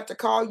 they're not about to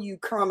call you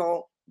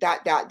Colonel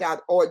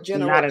or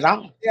general. Not at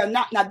all. They're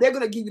not. Now they're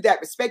going to give you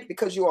that respect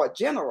because you are a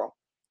general.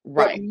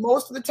 Right. But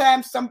most of the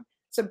time, some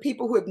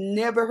people who have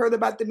never heard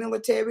about the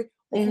military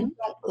or who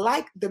don't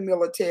like the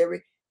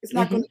military, it's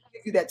not going to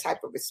give you that type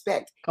of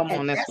respect. Come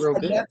on, that's real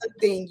good. Another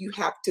thing you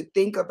have to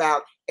think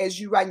about as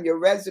you write your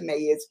resume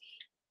is,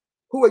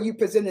 who are you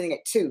presenting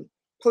it to?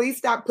 Please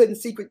stop putting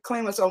secret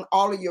clearance on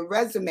all of your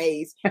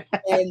resumes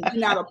and you're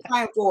not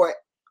applying for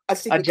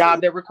a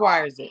job that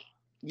requires it.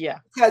 Yeah.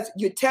 Because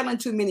you're telling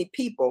too many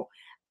people.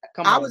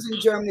 I was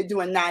in Germany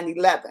doing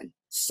 9/11.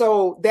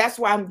 So that's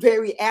why I'm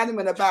very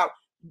adamant about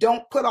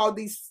don't put all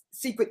these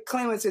secret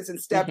clearances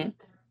and stuff.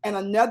 And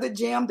another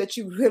gem that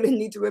you really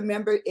need to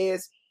remember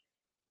is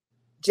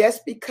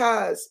just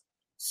because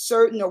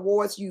certain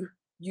awards you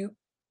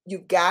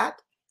got,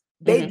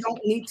 they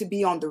don't need to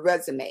be on the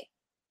resume.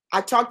 I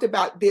talked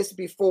about this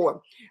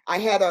before. I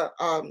had a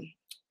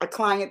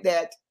client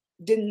that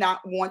did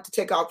not want to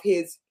take off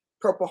his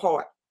Purple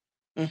Heart.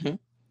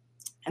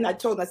 And I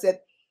told him, I said,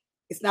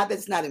 it's not that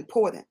it's not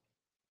important,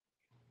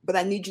 but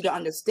I need you to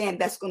understand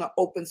that's going to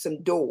open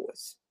some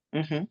doors.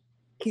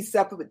 He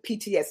suffered with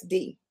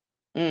PTSD.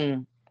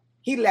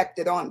 He left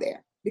it on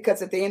there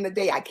because at the end of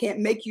the day, I can't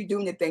make you do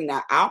anything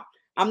now.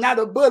 I'm not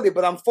a bully,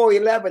 but I'm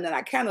 4'11", and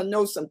I kind of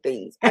know some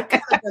things. I've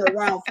kind of been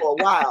around for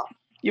a while.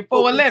 You're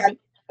 4'11".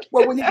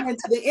 Well, when he went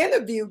to the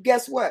interview,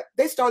 guess what?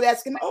 They started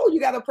asking, oh, you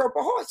got a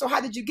Purple Heart. So how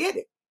did you get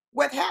it?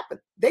 What happened?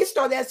 They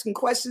started asking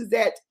questions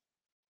that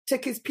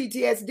took his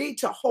PTSD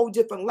to a whole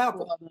different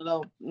level.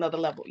 Another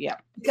level, yeah.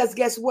 Because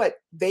guess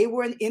what? They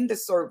weren't in the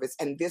service,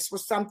 and this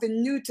was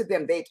something new to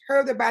them. They'd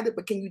heard about it,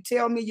 but can you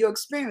tell me your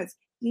experience?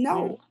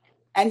 No.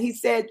 And he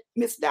said,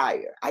 Miss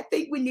Dyer, I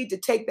think we need to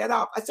take that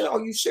off. I said,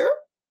 are you sure?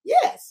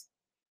 Yes.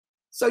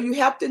 So you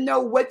have to know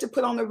what to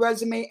put on the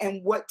resume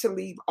and what to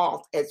leave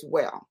off as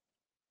well.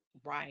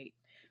 Right.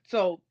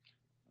 So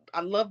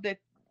I love that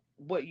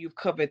what you've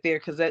covered there,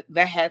 because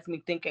that has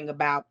me thinking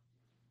about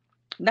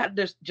not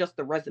just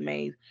the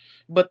resumes,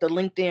 but the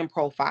LinkedIn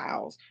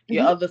profiles,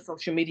 your other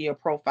social media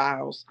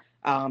profiles,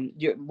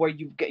 where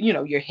you get,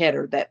 your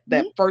header,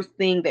 that first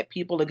thing that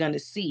people are going to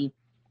see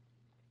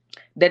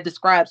that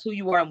describes who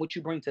you are and what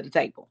you bring to the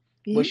table.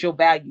 What's your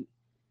value?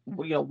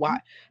 Why?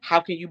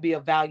 How can you be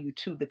of value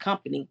to the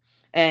company?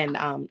 And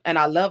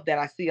I love that.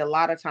 I see a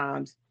lot of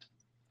times,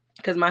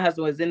 because my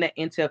husband was in the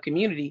Intel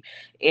community,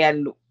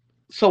 and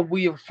so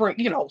we're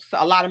friends. So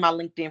a lot of my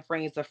LinkedIn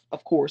friends are,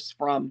 of course,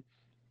 from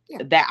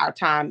our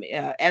time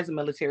as a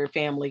military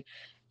family,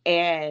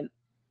 and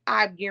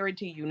I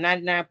guarantee you,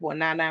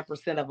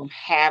 99.99% of them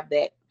have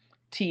that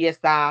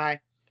TSI,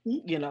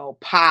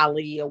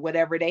 poly or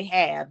whatever they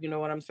have. You know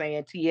what I'm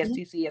saying?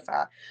 TSI.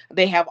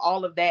 They have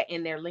all of that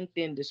in their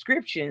LinkedIn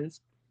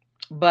descriptions,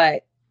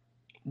 but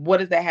what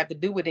does that have to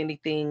do with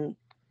anything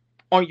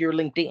on your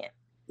LinkedIn?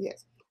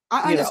 Yes.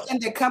 I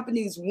understand that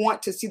companies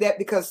want to see that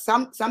because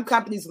some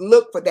companies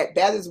look for that.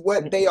 That is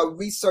what they are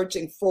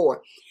researching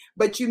for.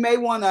 But you may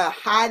want to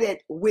hide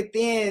it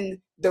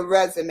within the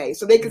resume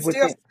so they can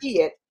still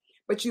see it.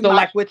 But you might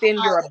like within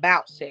your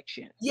about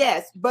section.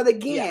 Yes, but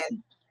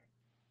again,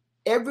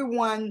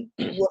 everyone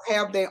will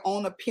have their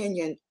own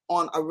opinion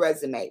on a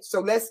resume. So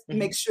let's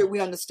make sure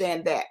we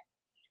understand that.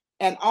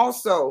 And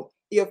also,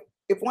 if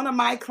one of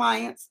my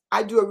clients,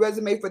 I do a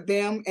resume for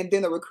them, and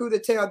then a recruiter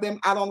tell them,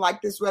 I don't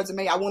like this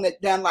resume, I want it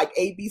done like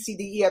A, B, C,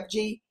 D, E, F,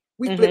 G.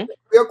 We flip it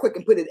real quick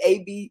and put it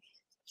A, B,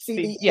 C,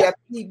 D, E, F,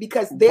 G,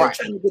 because they're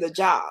trying to get a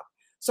job.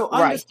 So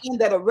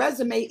understand that a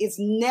resume is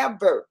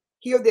never,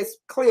 hear this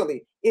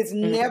clearly, is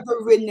never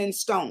written in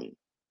stone.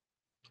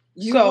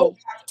 You will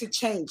have to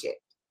change it.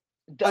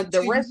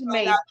 The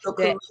resume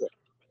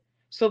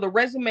so the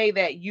resume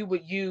that you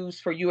would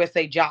use for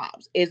USA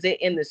Jobs, is it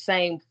in the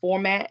same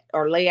format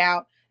or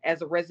layout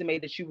as a resume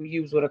that you would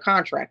use with a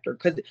contractor?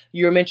 Because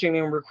you're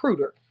mentioning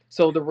recruiter.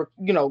 So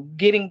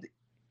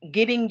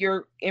getting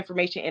your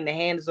information in the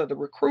hands of the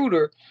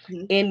recruiter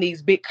in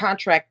these big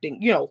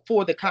contracting,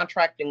 for the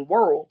contracting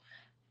world,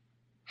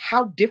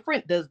 how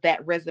different does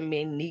that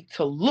resume need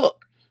to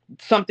look?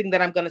 Something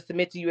that I'm going to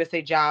submit to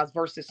USA Jobs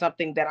versus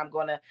something that I'm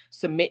going to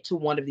submit to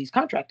one of these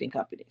contracting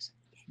companies?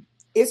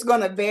 It's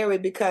going to vary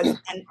because,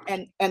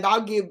 and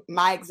I'll give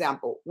my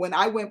example. When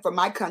I went for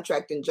my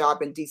contracting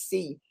job in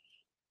DC,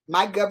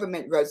 my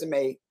government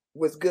resume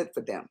was good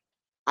for them.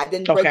 I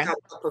didn't break out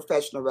a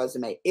professional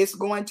resume. It's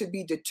going to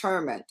be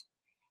determined,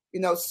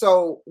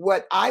 so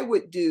what I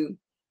would do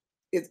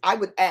is I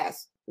would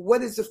ask,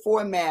 what is the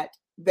format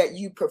that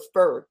you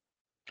prefer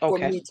for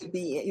me to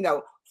be in,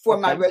 for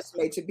my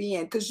resume to be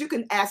in? Because you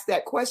can ask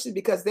that question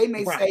because they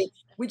may say,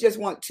 we just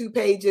want 2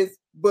 pages,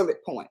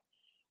 bullet point.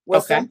 Well,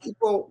 some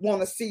people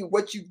want to see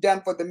what you've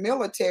done for the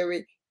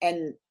military,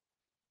 and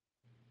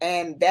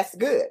that's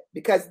good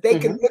because they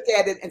can look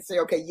at it and say,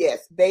 okay,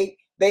 yes, they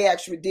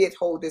actually did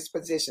hold this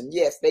position.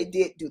 Yes, they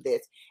did do this.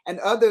 And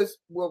others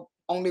will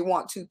only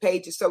want 2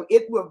 pages. So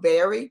it will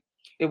vary.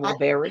 It will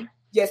vary.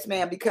 Yes,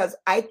 ma'am, because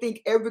I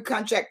think every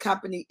contract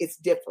company is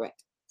different.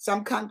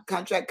 Some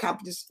contract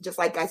companies, just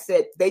like I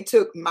said, they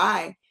took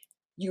my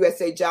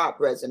USA job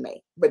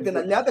resume. But then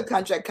another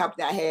contract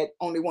company I had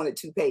only wanted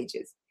 2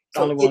 pages.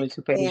 So only wanted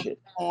 2 pages.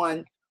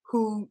 On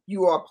who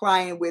you are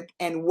applying with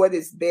and what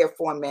is their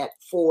format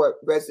for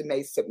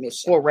resume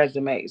submission. For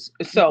resumes.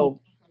 So,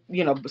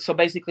 so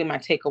basically my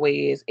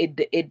takeaway is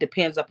it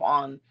depends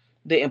upon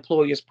the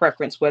employer's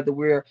preference, whether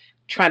we're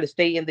trying to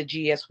stay in the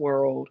GS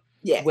world,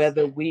 yes,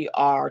 whether we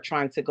are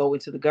trying to go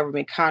into the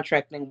government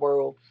contracting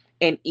world,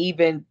 and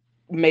even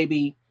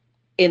maybe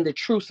in the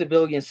true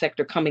civilian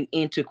sector coming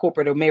into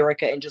corporate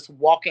America and just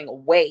walking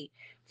away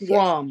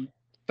from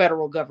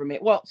federal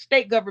government, well,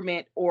 state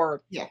government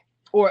or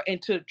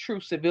into true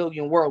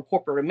civilian world,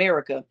 corporate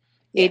America.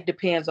 It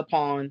depends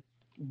upon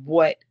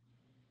what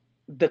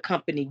the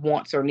company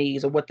wants or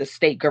needs, or what the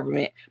state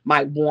government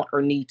might want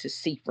or need to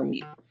see from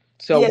you.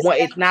 So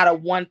it's not a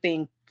one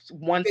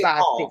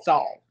size fits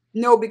all.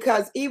 No,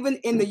 because even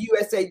in the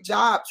USA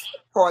Jobs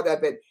part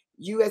of it,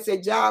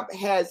 USA Job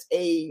has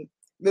a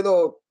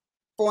little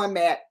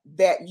format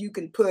that you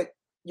can put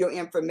your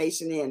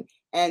information in.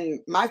 And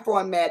my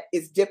format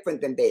is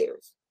different than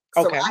theirs.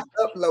 So I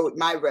upload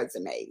my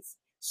resumes.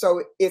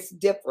 So it's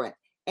different.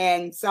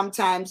 And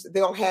sometimes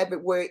they'll have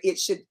it where it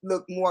should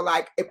look more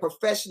like a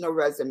professional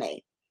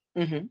resume,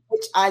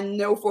 which I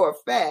know for a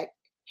fact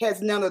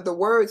has none of the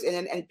words in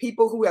it. And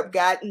people who have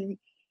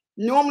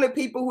normally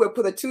people who have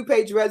put a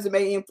 2-page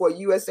resume in for a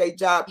USA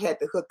job had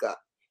to hook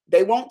up.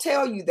 They won't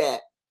tell you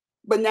that,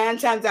 but 9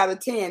 times out of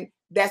 10,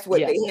 that's what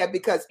they have,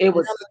 because it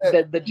was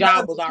the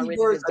job was already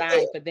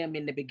designed for them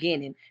in the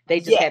beginning. They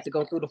just had to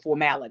go through the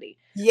formality.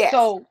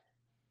 So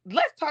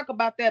let's talk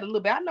about that a little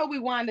bit. I know we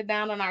winded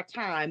down on our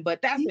time,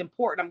 but that's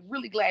important. I'm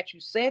really glad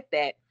you said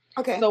that.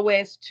 Okay. So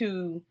as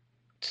to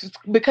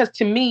because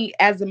to me,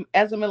 as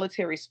a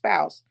military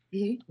spouse,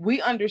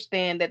 we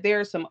understand that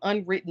there are some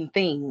unwritten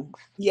things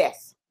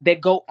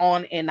that go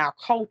on in our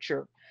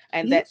culture,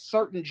 and that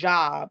certain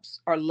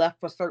jobs are left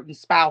for certain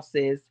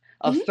spouses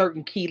of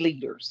certain key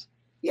leaders.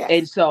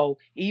 And so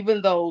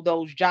even though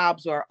those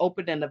jobs are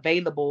open and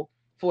available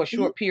for a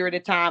short period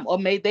of time, or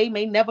they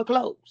may never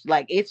close,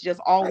 like it's just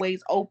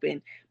always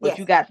open, but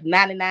you got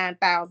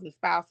 99,000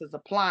 spouses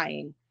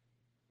applying,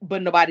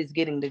 but nobody's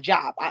getting the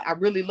job. I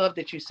really love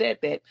that you said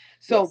that.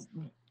 So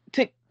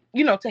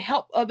to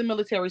help other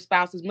military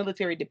spouses,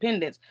 military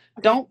dependents,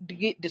 don't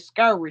get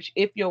discouraged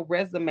if your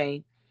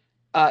resume,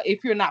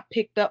 if you're not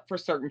picked up for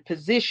certain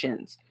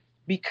positions,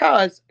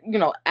 because,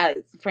 as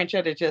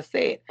Franchetta just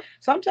said,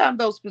 sometimes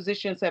those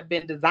positions have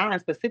been designed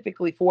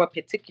specifically for a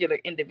particular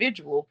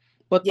individual,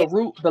 but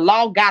the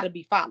law got to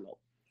be followed.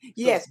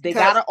 So they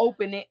got to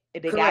open it.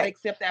 They got to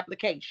accept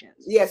applications.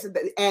 Yes.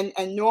 And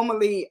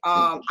normally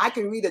I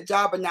can read a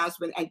job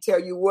announcement and tell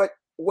you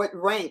what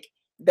rank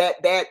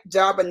that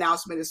job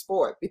announcement is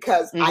for,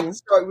 because I can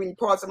start reading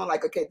parts and I'm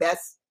like, okay,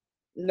 that's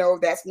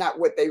not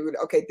what they would.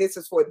 Okay, this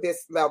is for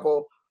this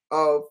level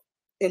of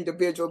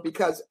individual.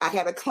 Because I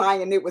had a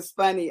client, and it was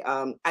funny.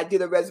 I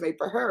did a resume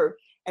for her,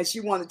 and she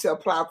wanted to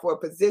apply for a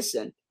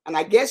position, and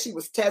I guess she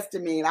was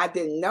testing me, and I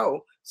didn't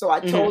know. So I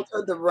told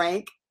her the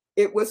rank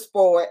it was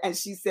for, and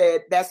she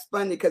said, "That's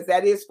funny, because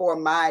that is for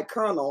my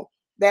colonel.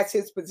 That's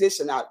his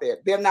position out there.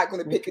 They're not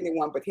going to pick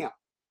anyone but him."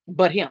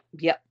 But him,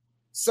 yep.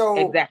 So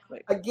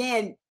exactly.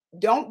 Again,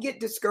 don't get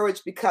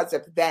discouraged because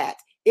of that.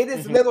 It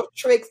is little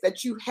tricks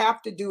that you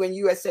have to do in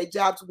USA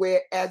Jobs,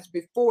 whereas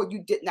before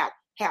you did not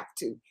have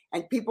to.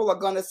 And people are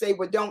going to say,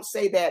 well, don't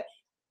say that.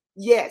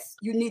 Yes,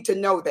 you need to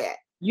know that.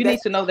 You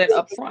need to know that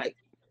up front.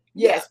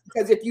 Yes,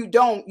 because if you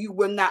don't, you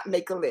will not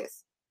make a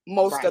list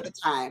most of the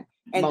time.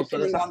 And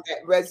depending on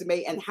that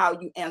resume and how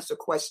you answer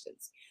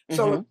questions.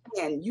 So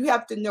again, you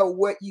have to know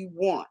what you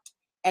want,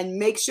 and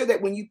make sure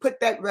that when you put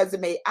that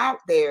resume out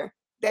there,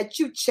 that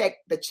you check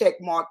the check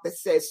mark that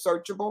says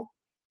searchable.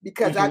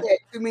 Because I've had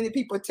too many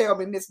people tell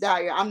me, Miss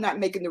Dyer, I'm not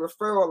making the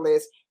referral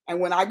list. And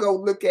when I go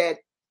look at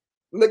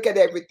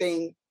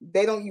everything,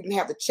 they don't even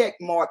have the check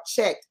mark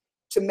checked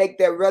to make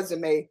their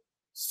resume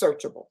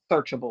searchable.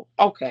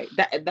 Okay,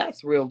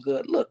 that's real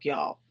good. Look,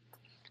 y'all,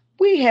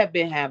 we have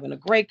been having a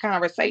great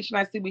conversation.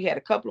 I see we had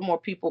a couple of more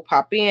people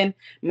pop in.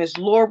 Miss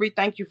Lori,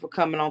 thank you for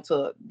coming on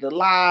to the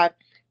live.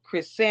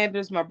 Chris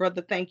Sanders, my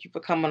brother, thank you for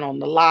coming on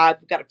the live.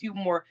 We've got a few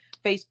more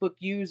Facebook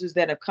users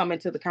that have come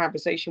into the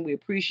conversation. We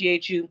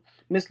appreciate you.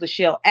 Miss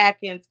Lachelle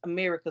Atkins,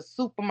 America's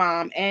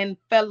Supermom and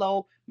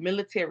fellow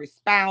military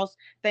spouse,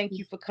 thank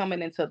you for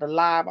coming into the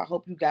live. I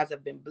hope you guys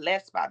have been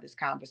blessed by this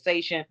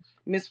conversation.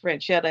 Miss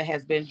Franchetta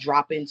has been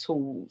dropping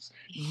tools,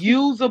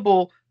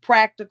 usable,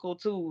 practical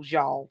tools,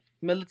 y'all.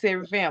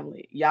 Military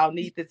family, y'all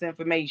need this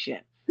information.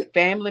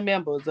 Family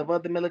members of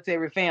other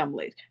military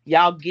families,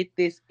 y'all get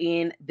this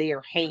in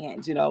their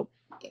hands.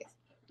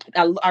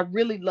 I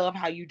really love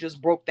how you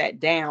just broke that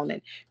down,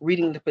 and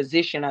reading the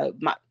position of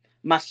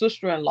my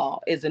sister-in-law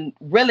is a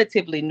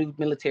relatively new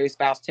military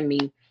spouse to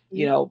me.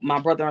 My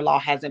brother-in-law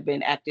hasn't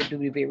been active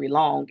duty very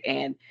long,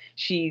 and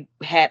she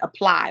had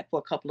applied for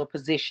a couple of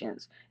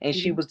positions, and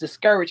she was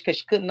discouraged because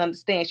she couldn't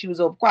understand she was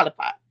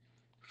overqualified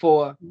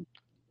for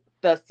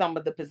some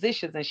of the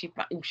positions.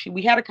 And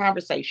we had a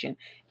conversation,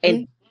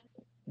 and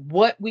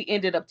what we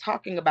ended up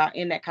talking about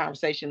in that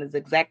conversation is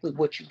exactly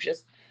what you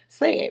just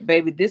said,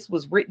 baby. This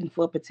was written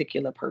for a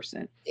particular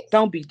person. Yes.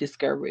 Don't be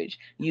discouraged.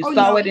 You Oh,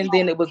 saw no, it and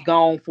then it was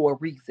gone for a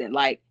reason.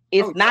 Like,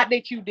 it's Oh, not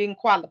that you didn't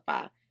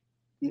qualify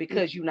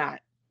because you're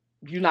not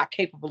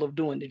capable of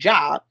doing the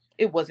job.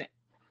 It wasn't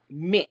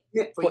meant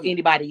meant for you.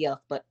 anybody else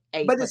but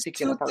a But it's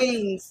particular two person.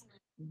 things.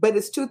 But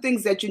it's two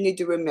things that you need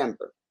to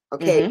remember.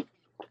 Okay,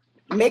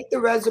 make the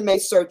resume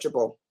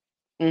searchable.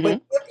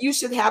 But if you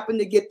should happen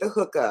to get the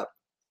hookup,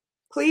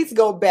 please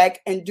go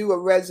back and do a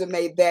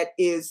resume that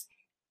is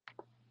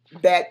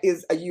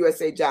a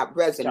USA job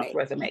resume.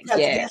 Because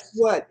guess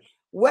what?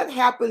 What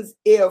happens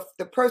if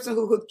the person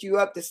who hooked you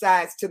up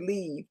decides to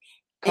leave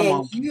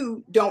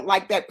you don't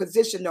like that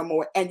position no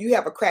more and you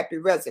have a crappy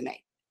resume?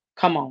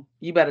 Come on.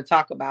 You better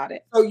talk about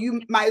it. So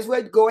you might as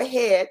well go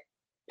ahead,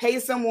 pay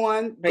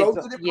someone, go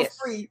do it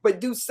for free,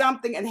 but do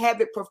something and have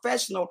it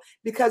professional,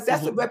 because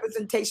that's a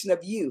representation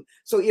of you.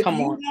 So if you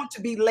want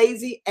to be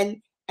lazy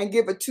and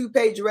give a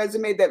 2-page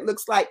resume that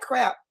looks like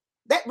crap,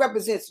 that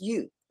represents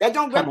you. That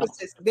don't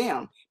represent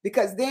them,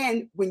 because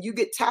then when you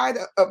get tired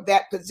of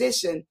that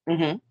position,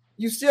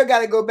 you still got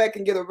to go back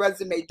and get a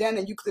resume done,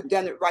 and you could have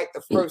done it right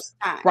the first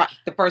time. Right,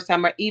 the first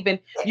time. Or even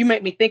you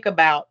make me think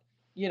about,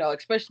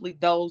 especially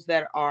those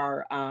that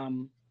are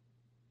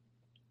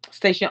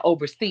stationed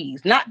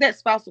overseas. Not that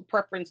spousal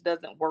preference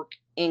doesn't work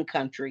in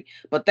country,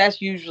 but that's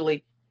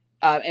usually,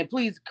 and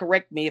please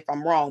correct me if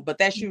I'm wrong, but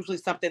that's usually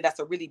something that's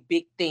a really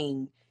big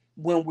thing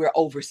when we're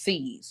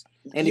overseas.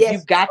 And if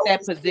you've got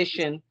that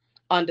position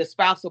under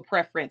spousal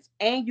preference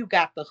and you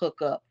got the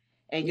hookup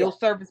and your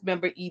service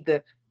member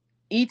either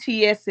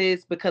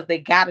ETSs because they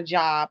got a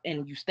job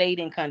and you stayed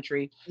in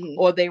country,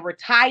 or they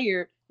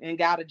retired and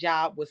got a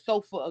job with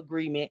SOFA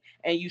agreement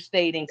and you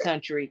stayed in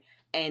country,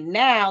 and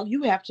now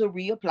you have to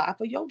reapply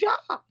for your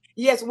job.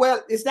 Yes,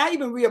 well, it's not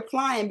even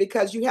reapplying,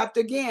 because you have to,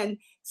 again,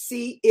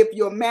 see if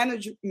your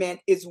management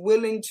is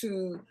willing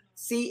to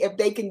see if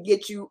they can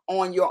get you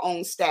on your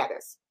own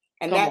status.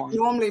 And that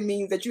normally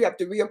means that you have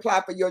to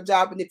reapply for your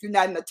job. And if you're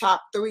not in the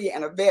top 3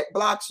 and a vet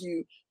blocks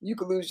you, you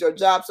could lose your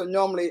job. So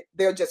normally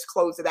they'll just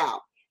close it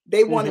out.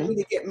 They wanted me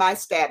to get my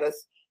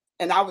status,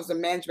 and I was a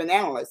management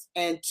analyst,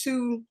 and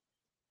two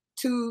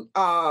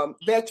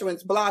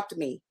veterans blocked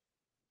me.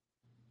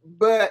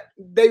 But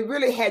they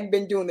really hadn't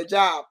been doing the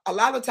job. A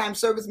lot of times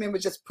servicemen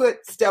would just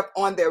put stuff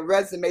on their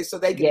resume so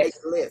they can make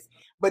the list.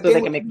 But so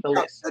then when you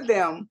talk to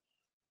them,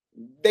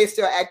 they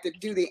still active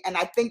duty. And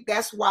I think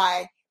that's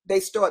why they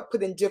start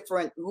putting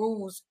different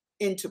rules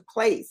into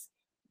place.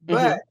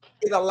 But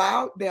it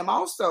allowed them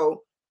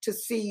also to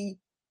see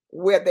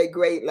where their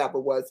grade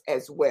level was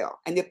as well.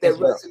 And if their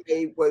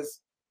resume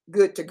was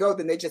good to go,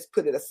 then they just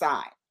put it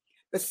aside.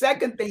 The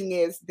second thing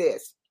is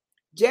this: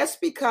 just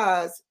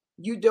because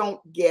you don't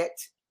get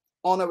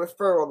on a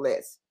referral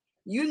list,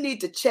 you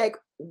need to check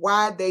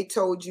why they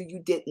told you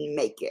you didn't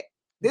make it.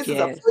 This is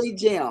a free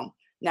gem.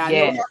 Now, I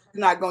know you're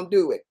not going to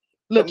do it.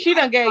 Look, she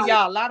done gave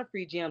y'all a lot of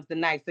free gems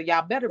tonight, so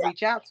y'all better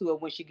reach out to her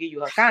when she give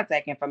you her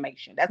contact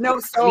information. That's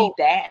what need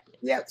to happen.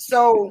 Yeah,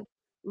 so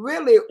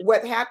really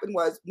what happened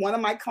was, one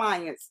of my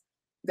clients,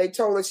 they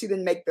told her she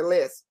didn't make the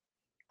list.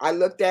 I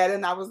looked at it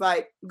and I was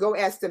like, go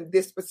ask them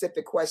this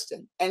specific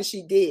question. And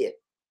she did.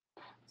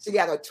 She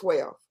got a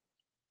 12.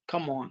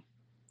 Come on.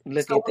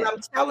 So what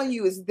I'm telling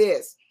you is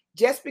this: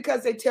 just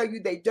because they tell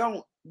you they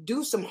don't,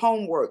 do some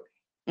homework.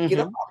 Get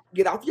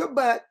off your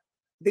butt.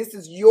 This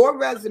is your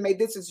resume.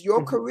 This is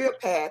your career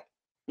path,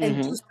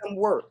 and do some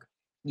work.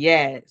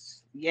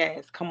 Yes.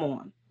 Come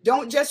on.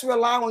 Don't just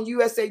rely on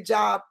USA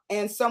Job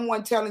and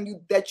someone telling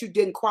you that you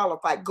didn't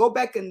qualify. Go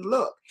back and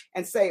look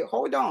and say,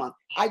 hold on,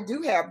 I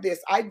do have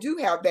this. I do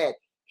have that.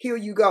 Here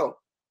you go.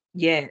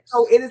 Yes.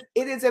 So it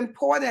is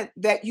important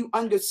that you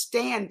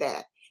understand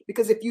that,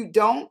 because if you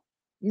don't,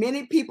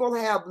 many people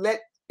have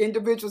let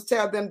individuals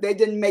tell them they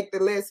didn't make the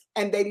list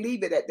and they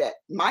leave it at that.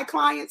 My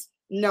clients,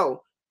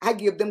 no, I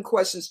give them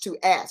questions to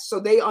ask so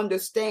they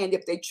understand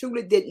if they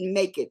truly didn't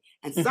make it.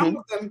 And some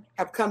of them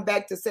have come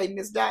back to say,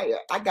 Ms. Dyer,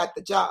 I got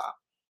the job,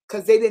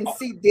 because they didn't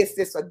see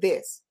this, or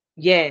this.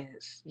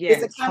 Yes.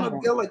 It's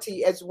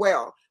accountability as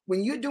well.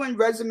 When you're doing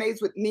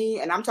resumes with me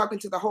and I'm talking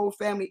to the whole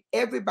family,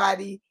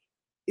 everybody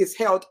is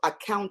held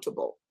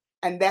accountable.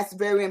 And that's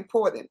very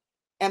important.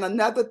 And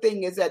another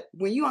thing is that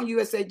when you're on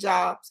USA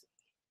Jobs,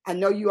 I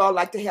know you all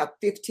like to have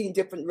 15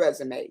 different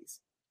resumes,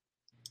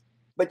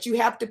 but you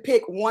have to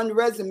pick one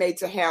resume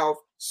to have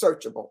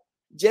searchable.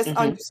 Just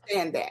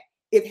understand that.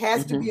 It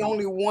has to be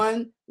only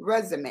one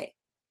resume.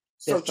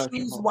 So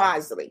choose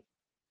wisely.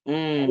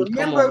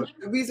 Remember,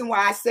 the reason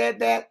why I said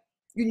that,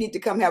 you need to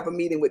come have a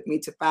meeting with me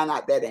to find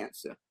out that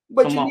answer.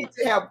 But you need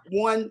to have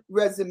one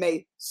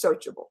resume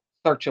searchable.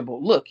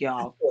 Look,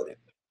 y'all,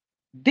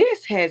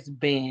 this has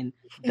been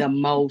the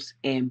most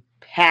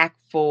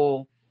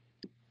impactful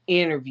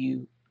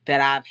interview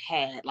that I've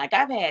had. Like,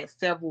 I've had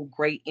several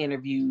great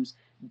interviews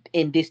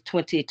in this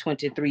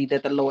 2023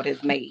 that the Lord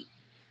has made.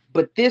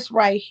 But this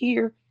right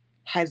here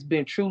has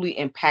been truly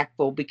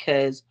impactful,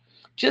 because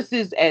just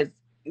as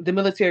the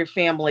military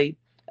family,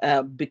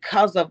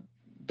 because of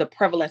the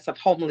prevalence of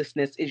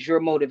homelessness is your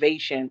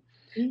motivation.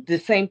 Mm-hmm. The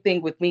same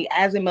thing with me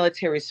as a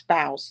military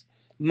spouse.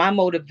 My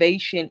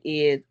motivation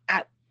is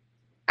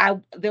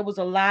there was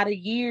a lot of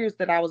years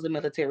that I was a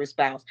military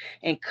spouse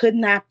and could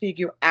not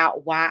figure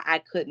out why I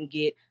couldn't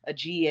get a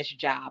GS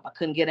job. I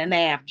couldn't get a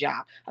NAV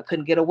job. I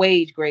couldn't get a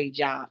wage grade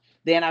job.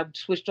 Then I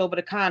switched over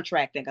to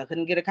contracting. I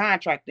couldn't get a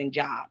contracting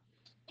job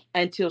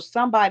until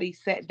somebody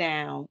sat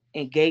down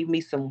and gave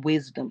me some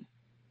wisdom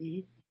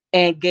Mm-hmm.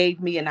 and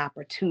gave me an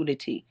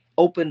opportunity,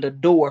 opened the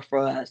door for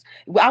us.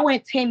 I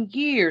went 10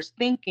 years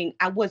thinking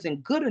I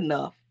wasn't good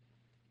enough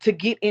to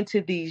get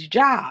into these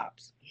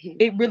jobs. Mm-hmm.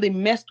 It really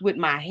messed with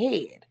my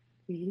head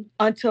Mm-hmm.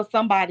 until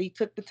somebody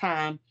took the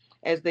time,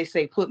 as they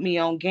say, put me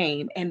on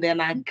game. And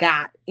then I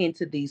got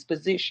into these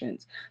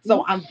positions. So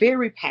Mm-hmm. I'm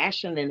very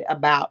passionate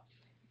about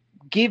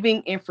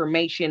giving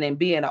information and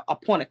being a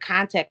point of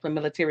contact for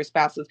military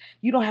spouses.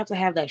 You don't have to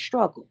have that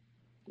struggle.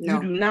 No.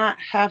 You do not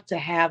have to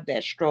have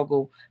that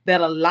struggle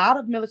that a lot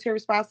of military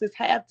spouses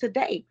have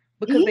today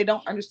because Mm-hmm. they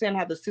don't understand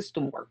how the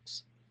system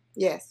works.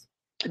 Yes.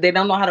 They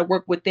don't know how to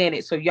work within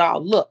it. So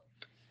y'all, look,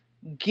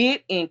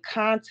 get in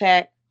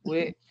contact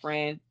with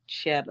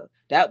Franchetta.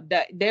 That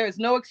there is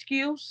no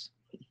excuse.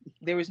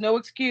 There is no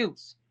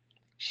excuse.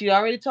 She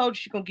already told you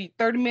she's gonna give you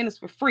 30 minutes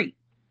for free.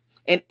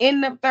 And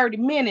in them 30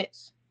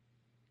 minutes,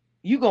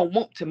 you're gonna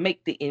want to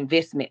make the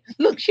investment.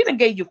 Look, she done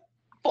gave you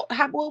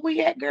where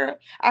we at, girl?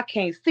 I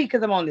can't see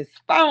because I'm on this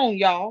phone,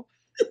 y'all.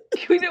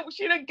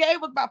 She done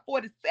gave us about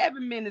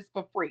 47 minutes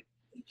for free.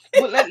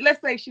 Well, let's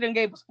say she done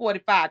gave us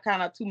 45,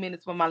 count out 2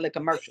 minutes for my little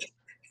commercial.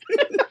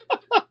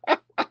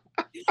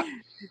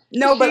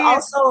 No, but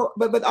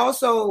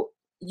also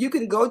you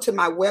can go to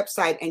my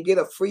website and get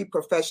a free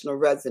professional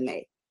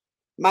resume.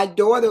 My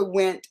daughter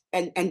went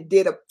and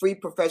did a free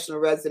professional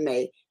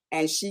resume,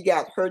 and she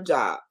got her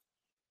job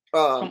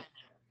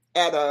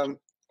at a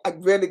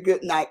really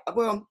good night.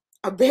 Well,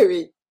 a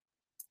very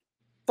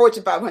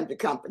Fortune 500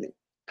 company.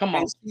 Come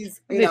on. And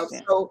she's,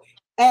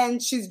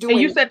 and she's doing.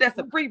 And you said that's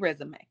a free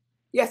resume.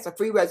 Yes, a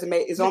free resume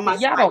is on my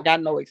y'all site. Don't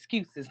got no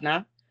excuses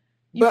now.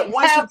 But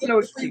once you get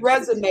a free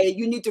resume,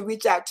 you need to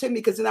reach out to me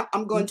because then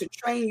I'm going to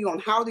train you on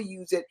how to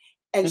use it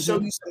and show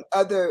you some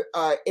other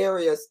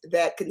areas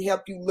that can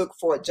help you look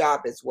for a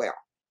job as well.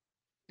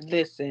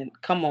 Listen,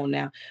 come on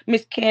now.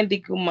 Miss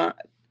Candy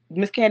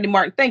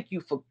Martin, thank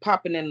you for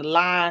popping in the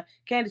line.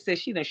 Candy says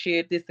she done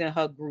shared this in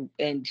her group,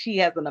 and she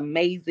has an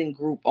amazing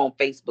group on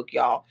Facebook,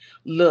 y'all.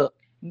 Look,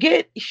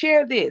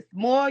 share this.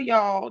 More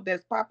y'all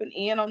that's popping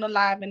in on the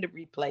live and the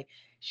replay.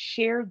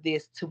 Share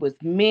this to as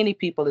many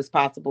people as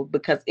possible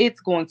because it's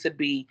going to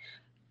be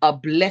a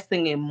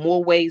blessing in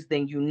more ways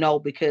than you know,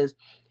 because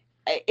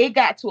it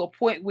got to a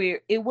point where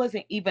it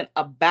wasn't even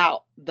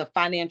about the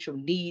financial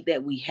need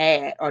that we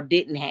had or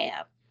didn't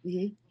have.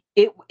 Mm-hmm.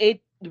 It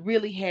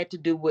really had to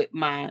do with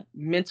my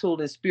mental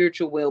and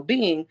spiritual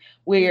well-being,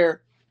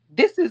 where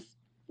this is,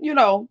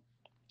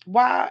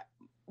 why,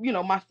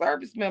 my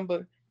service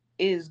member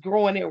is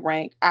growing in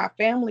rank. Our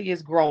family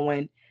is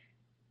growing.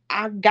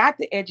 I got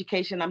the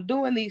education. I'm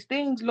doing these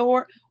things,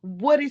 Lord.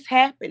 What is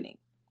happening?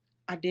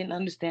 I didn't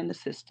understand the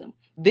system.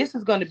 This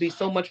is going to be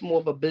so much more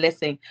of a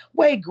blessing,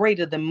 way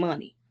greater than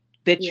money,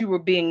 that you were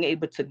being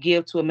able to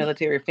give to a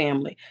military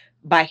family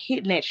by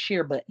hitting that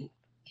share button.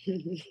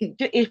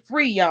 It's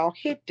free, y'all.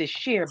 Hit the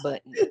share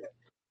button.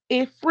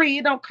 It's free.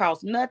 It don't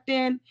cost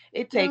nothing.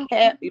 It takes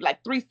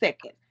like 3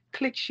 seconds.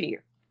 Click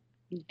share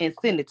and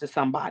send it to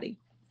somebody.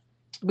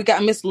 We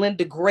got Miss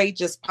Linda Gray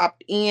just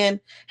popped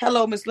in.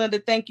 Hello, Miss Linda.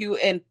 Thank you.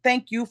 And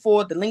thank you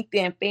for the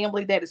LinkedIn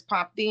family that has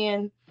popped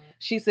in.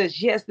 She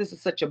says, yes, this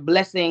is such a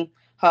blessing.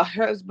 Her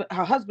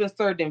husband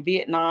served in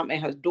Vietnam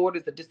and her daughter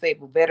is a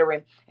disabled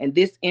veteran. And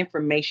this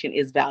information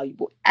is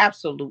valuable.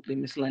 Absolutely,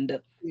 Miss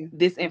Linda. Yeah.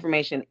 This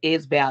information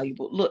is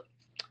valuable. Look,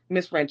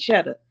 Miss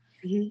Franchetta,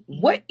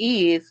 what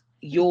is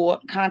your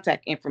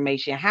contact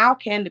information? How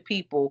can the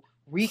people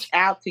reach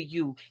out to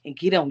you and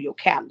get on your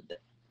calendar?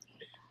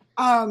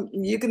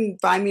 You can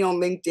find me on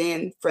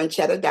LinkedIn,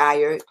 Franchetta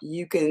Dyer.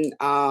 You can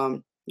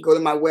go to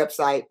my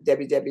website,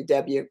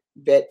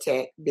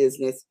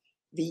 www.vettechbusiness,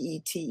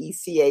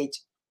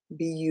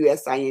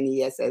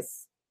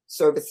 VETECHBUSINESS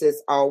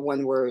services, all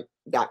one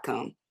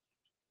word.com.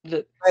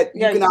 But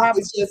you can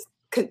always just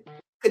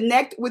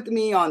connect with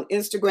me on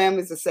Instagram.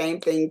 It's the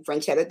same thing,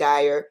 Franchetta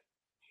Dyer.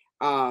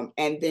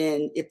 And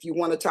then if you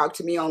want to talk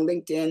to me on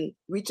LinkedIn,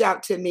 reach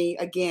out to me.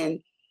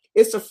 Again,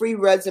 it's a free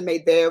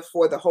resume there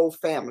for the whole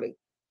family.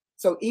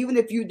 So even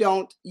if you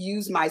don't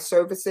use my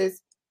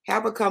services,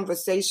 have a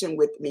conversation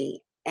with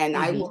me and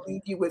I will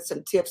leave you with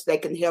some tips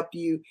that can help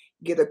you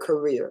get a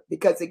career.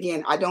 Because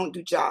again, I don't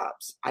do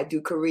jobs. I do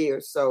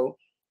careers. So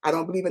I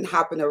don't believe in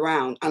hopping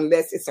around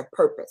unless it's a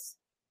purpose.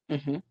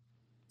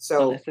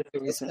 So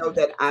just know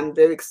that I'm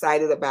very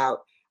excited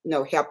about,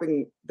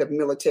 helping the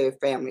military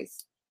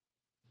families.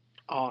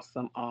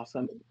 Awesome.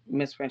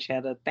 Miss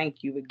Franchetta,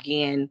 thank you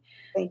again.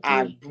 Thank you.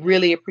 I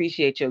really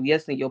appreciate your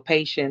yes and your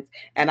patience.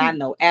 And I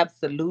know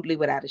absolutely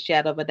without a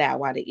shadow of a doubt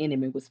why the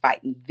enemy was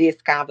fighting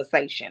this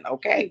conversation.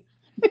 Okay.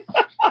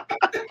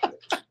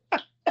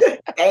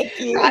 Thank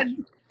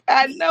you.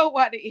 I know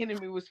why the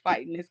enemy was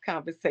fighting this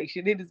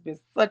conversation. It has been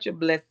such a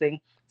blessing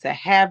to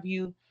have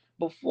you.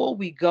 Before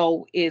we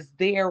go, is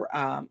there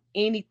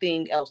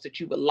anything else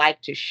that you would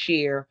like to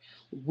share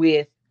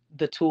with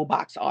the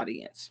Toolbox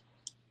audience?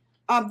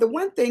 The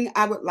one thing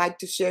I would like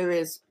to share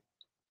is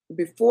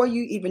before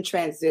you even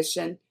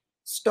transition,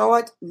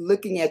 start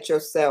looking at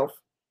yourself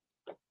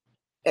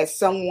as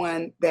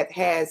someone that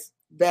has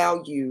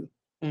value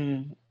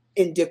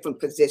in different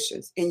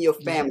positions in your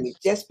family. Yes.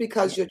 Just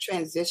because you're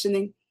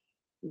transitioning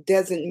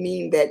doesn't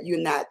mean that you're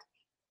not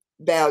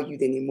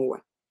valued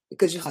anymore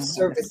because you're a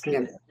service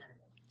member.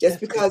 Just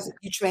because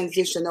you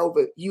transition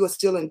over, you are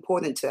still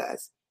important to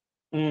us.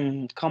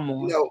 Come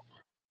on. You know,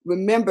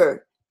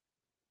 remember,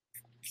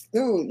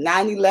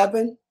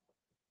 9/11,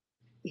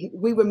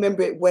 we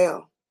remember it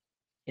well.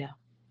 Yeah.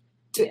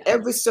 To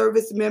every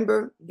service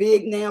member,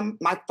 Vietnam,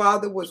 my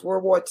father was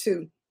World War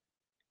II.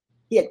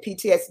 He had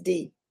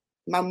PTSD.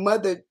 My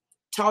mother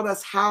taught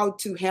us how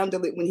to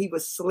handle it when he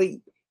was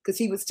asleep because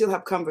he would still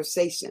have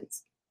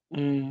conversations.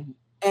 And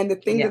the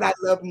thing that I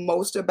love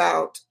most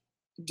about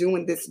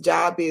doing this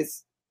job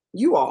is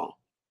you all,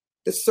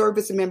 the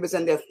service members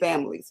and their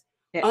families,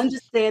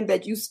 understand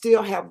that you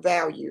still have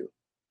value.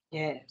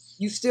 Yes.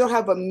 You still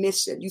have a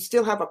mission. You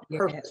still have a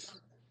purpose.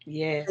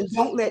 Yes. And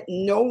don't let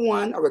no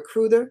one, a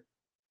recruiter,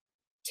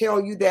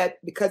 tell you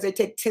that because they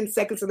take 10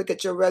 seconds to look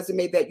at your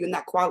resume that you're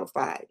not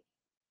qualified.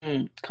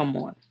 Come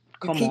on.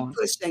 You keep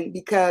pushing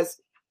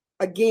because,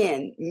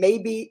 again,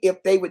 maybe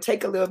if they would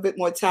take a little bit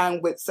more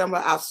time with some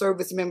of our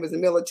service members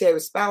and military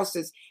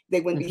spouses, they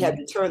wouldn't be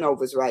having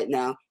turnovers right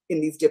now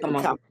in these different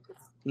companies.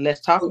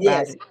 Let's talk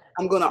about it.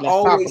 I'm going to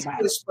always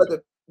push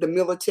for the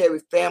military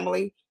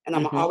family, and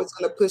I'm always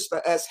going to push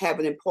for us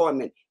having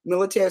employment.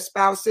 Military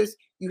spouses,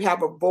 you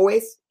have a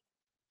voice,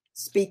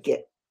 speak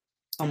it.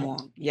 Come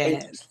on.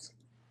 Yes.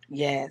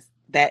 Yes.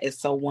 That is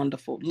so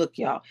wonderful. Look,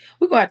 y'all,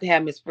 we're going to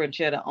have Miss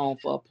Franchetta on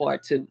for a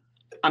part 2.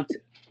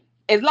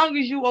 As long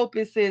as you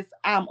open, sis,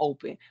 I'm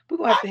open. We're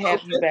going to have to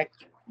have you back.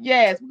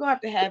 Yes, we're going to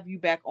have to have you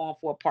back on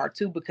for a part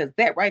 2 because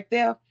that right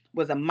there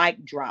was a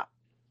mic drop.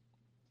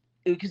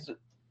 Because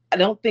I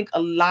don't think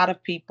a lot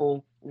of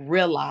people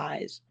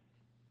realize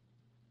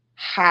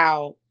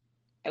how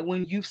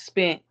when you've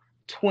spent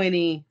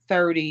 20,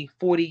 30,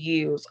 40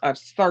 years of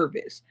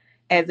service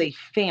as a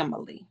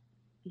family,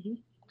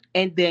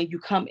 and then you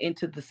come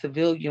into the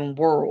civilian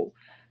world,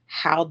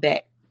 how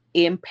that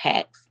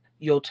impacts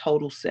your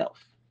total self,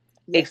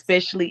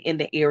 especially in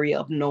the area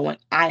of knowing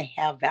I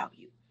have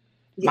value.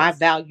 My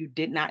value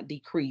did not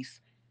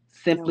decrease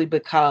simply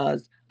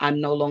because I'm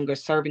no longer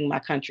serving my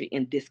country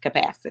in this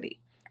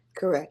capacity.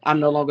 Correct. I'm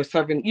no longer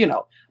serving,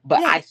 but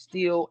I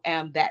still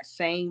am that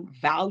same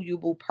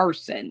valuable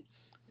person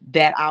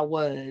that I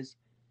was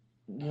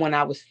when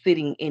I was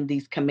sitting in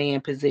these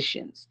command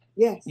positions.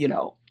 Yes.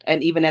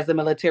 And even as a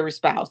military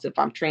spouse, if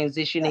I'm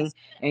transitioning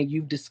and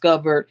you've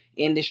discovered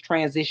in this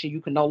transition,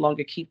 you can no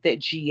longer keep that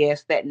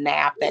GS, that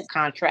NAP, that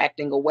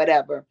contracting or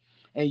whatever.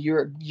 And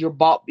you're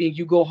bought, and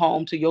you go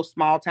home to your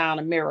small town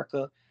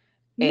America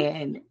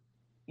and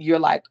you're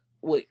like,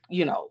 well,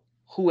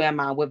 who am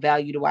I? What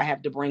value do I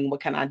have to bring?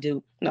 What can I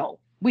do? No,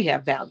 we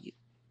have value.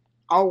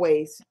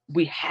 Always.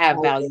 We have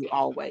value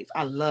always.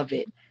 I love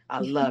it. I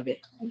love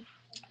it.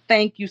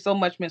 Thank you so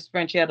much, Miss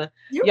Franchetta.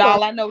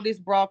 Y'all, I know this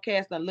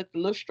broadcast done looked a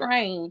little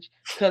strange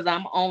because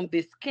I'm on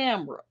this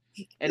camera.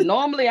 And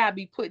normally I'd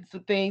be putting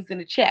some things in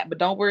the chat, but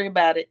don't worry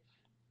about it.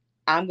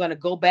 I'm going to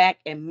go back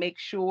and make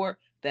sure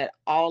that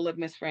all of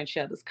Miss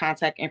Franchetta's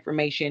contact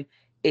information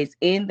is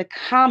in the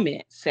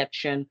comment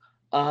section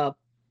of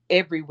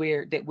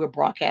everywhere that we're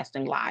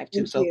broadcasting live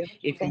to. So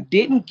if you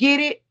didn't get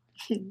it,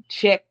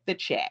 check the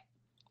chat.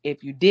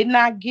 If you did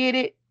not get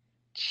it,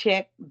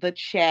 check the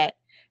chat.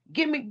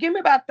 Give me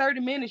about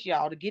 30 minutes,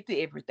 y'all, to get to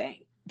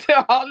everything.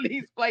 To all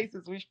these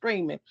places we're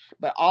streaming.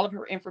 But all of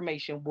her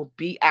information will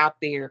be out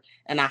there.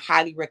 And I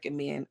highly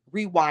recommend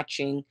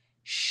rewatching,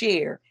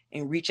 share,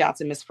 and reach out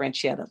to Miss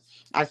Franchetta.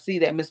 I see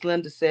that Miss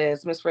Linda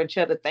says, Miss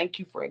Franchetta, thank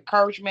you for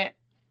encouragement.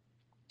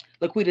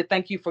 Laquita,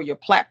 thank you for your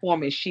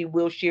platform, and she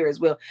will share as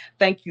well.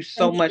 Thank you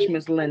so much,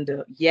 Miss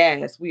Linda.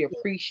 Yes, we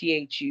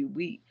appreciate you.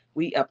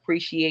 We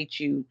appreciate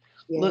you.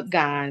 Yes. Look,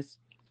 guys,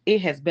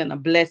 it has been a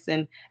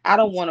blessing. I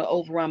don't want to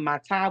overrun my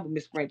time with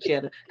Miss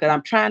Franchetta because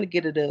I'm trying to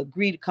get her to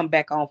agree to come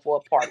back on for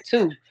a part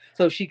 2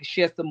 so she can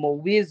share some more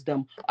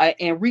wisdom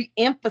and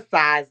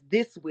re-emphasize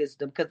this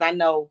wisdom, because I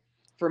know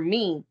for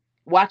me,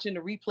 watching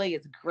the replay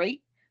is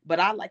great, but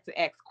I like to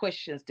ask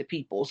questions to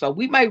people. So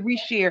we might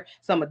reshare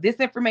some of this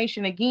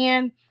information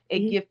again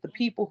and give the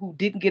people who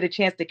didn't get a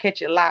chance to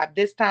catch it live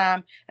this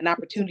time an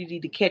opportunity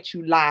to catch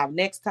you live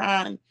next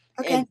time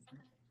and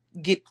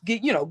get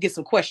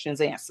some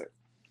questions answered.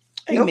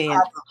 Amen.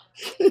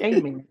 No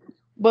Amen.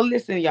 Well,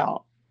 listen,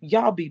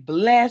 y'all be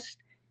blessed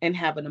and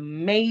have an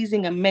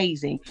amazing,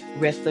 amazing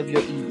rest of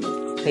your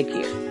evening. Take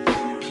care.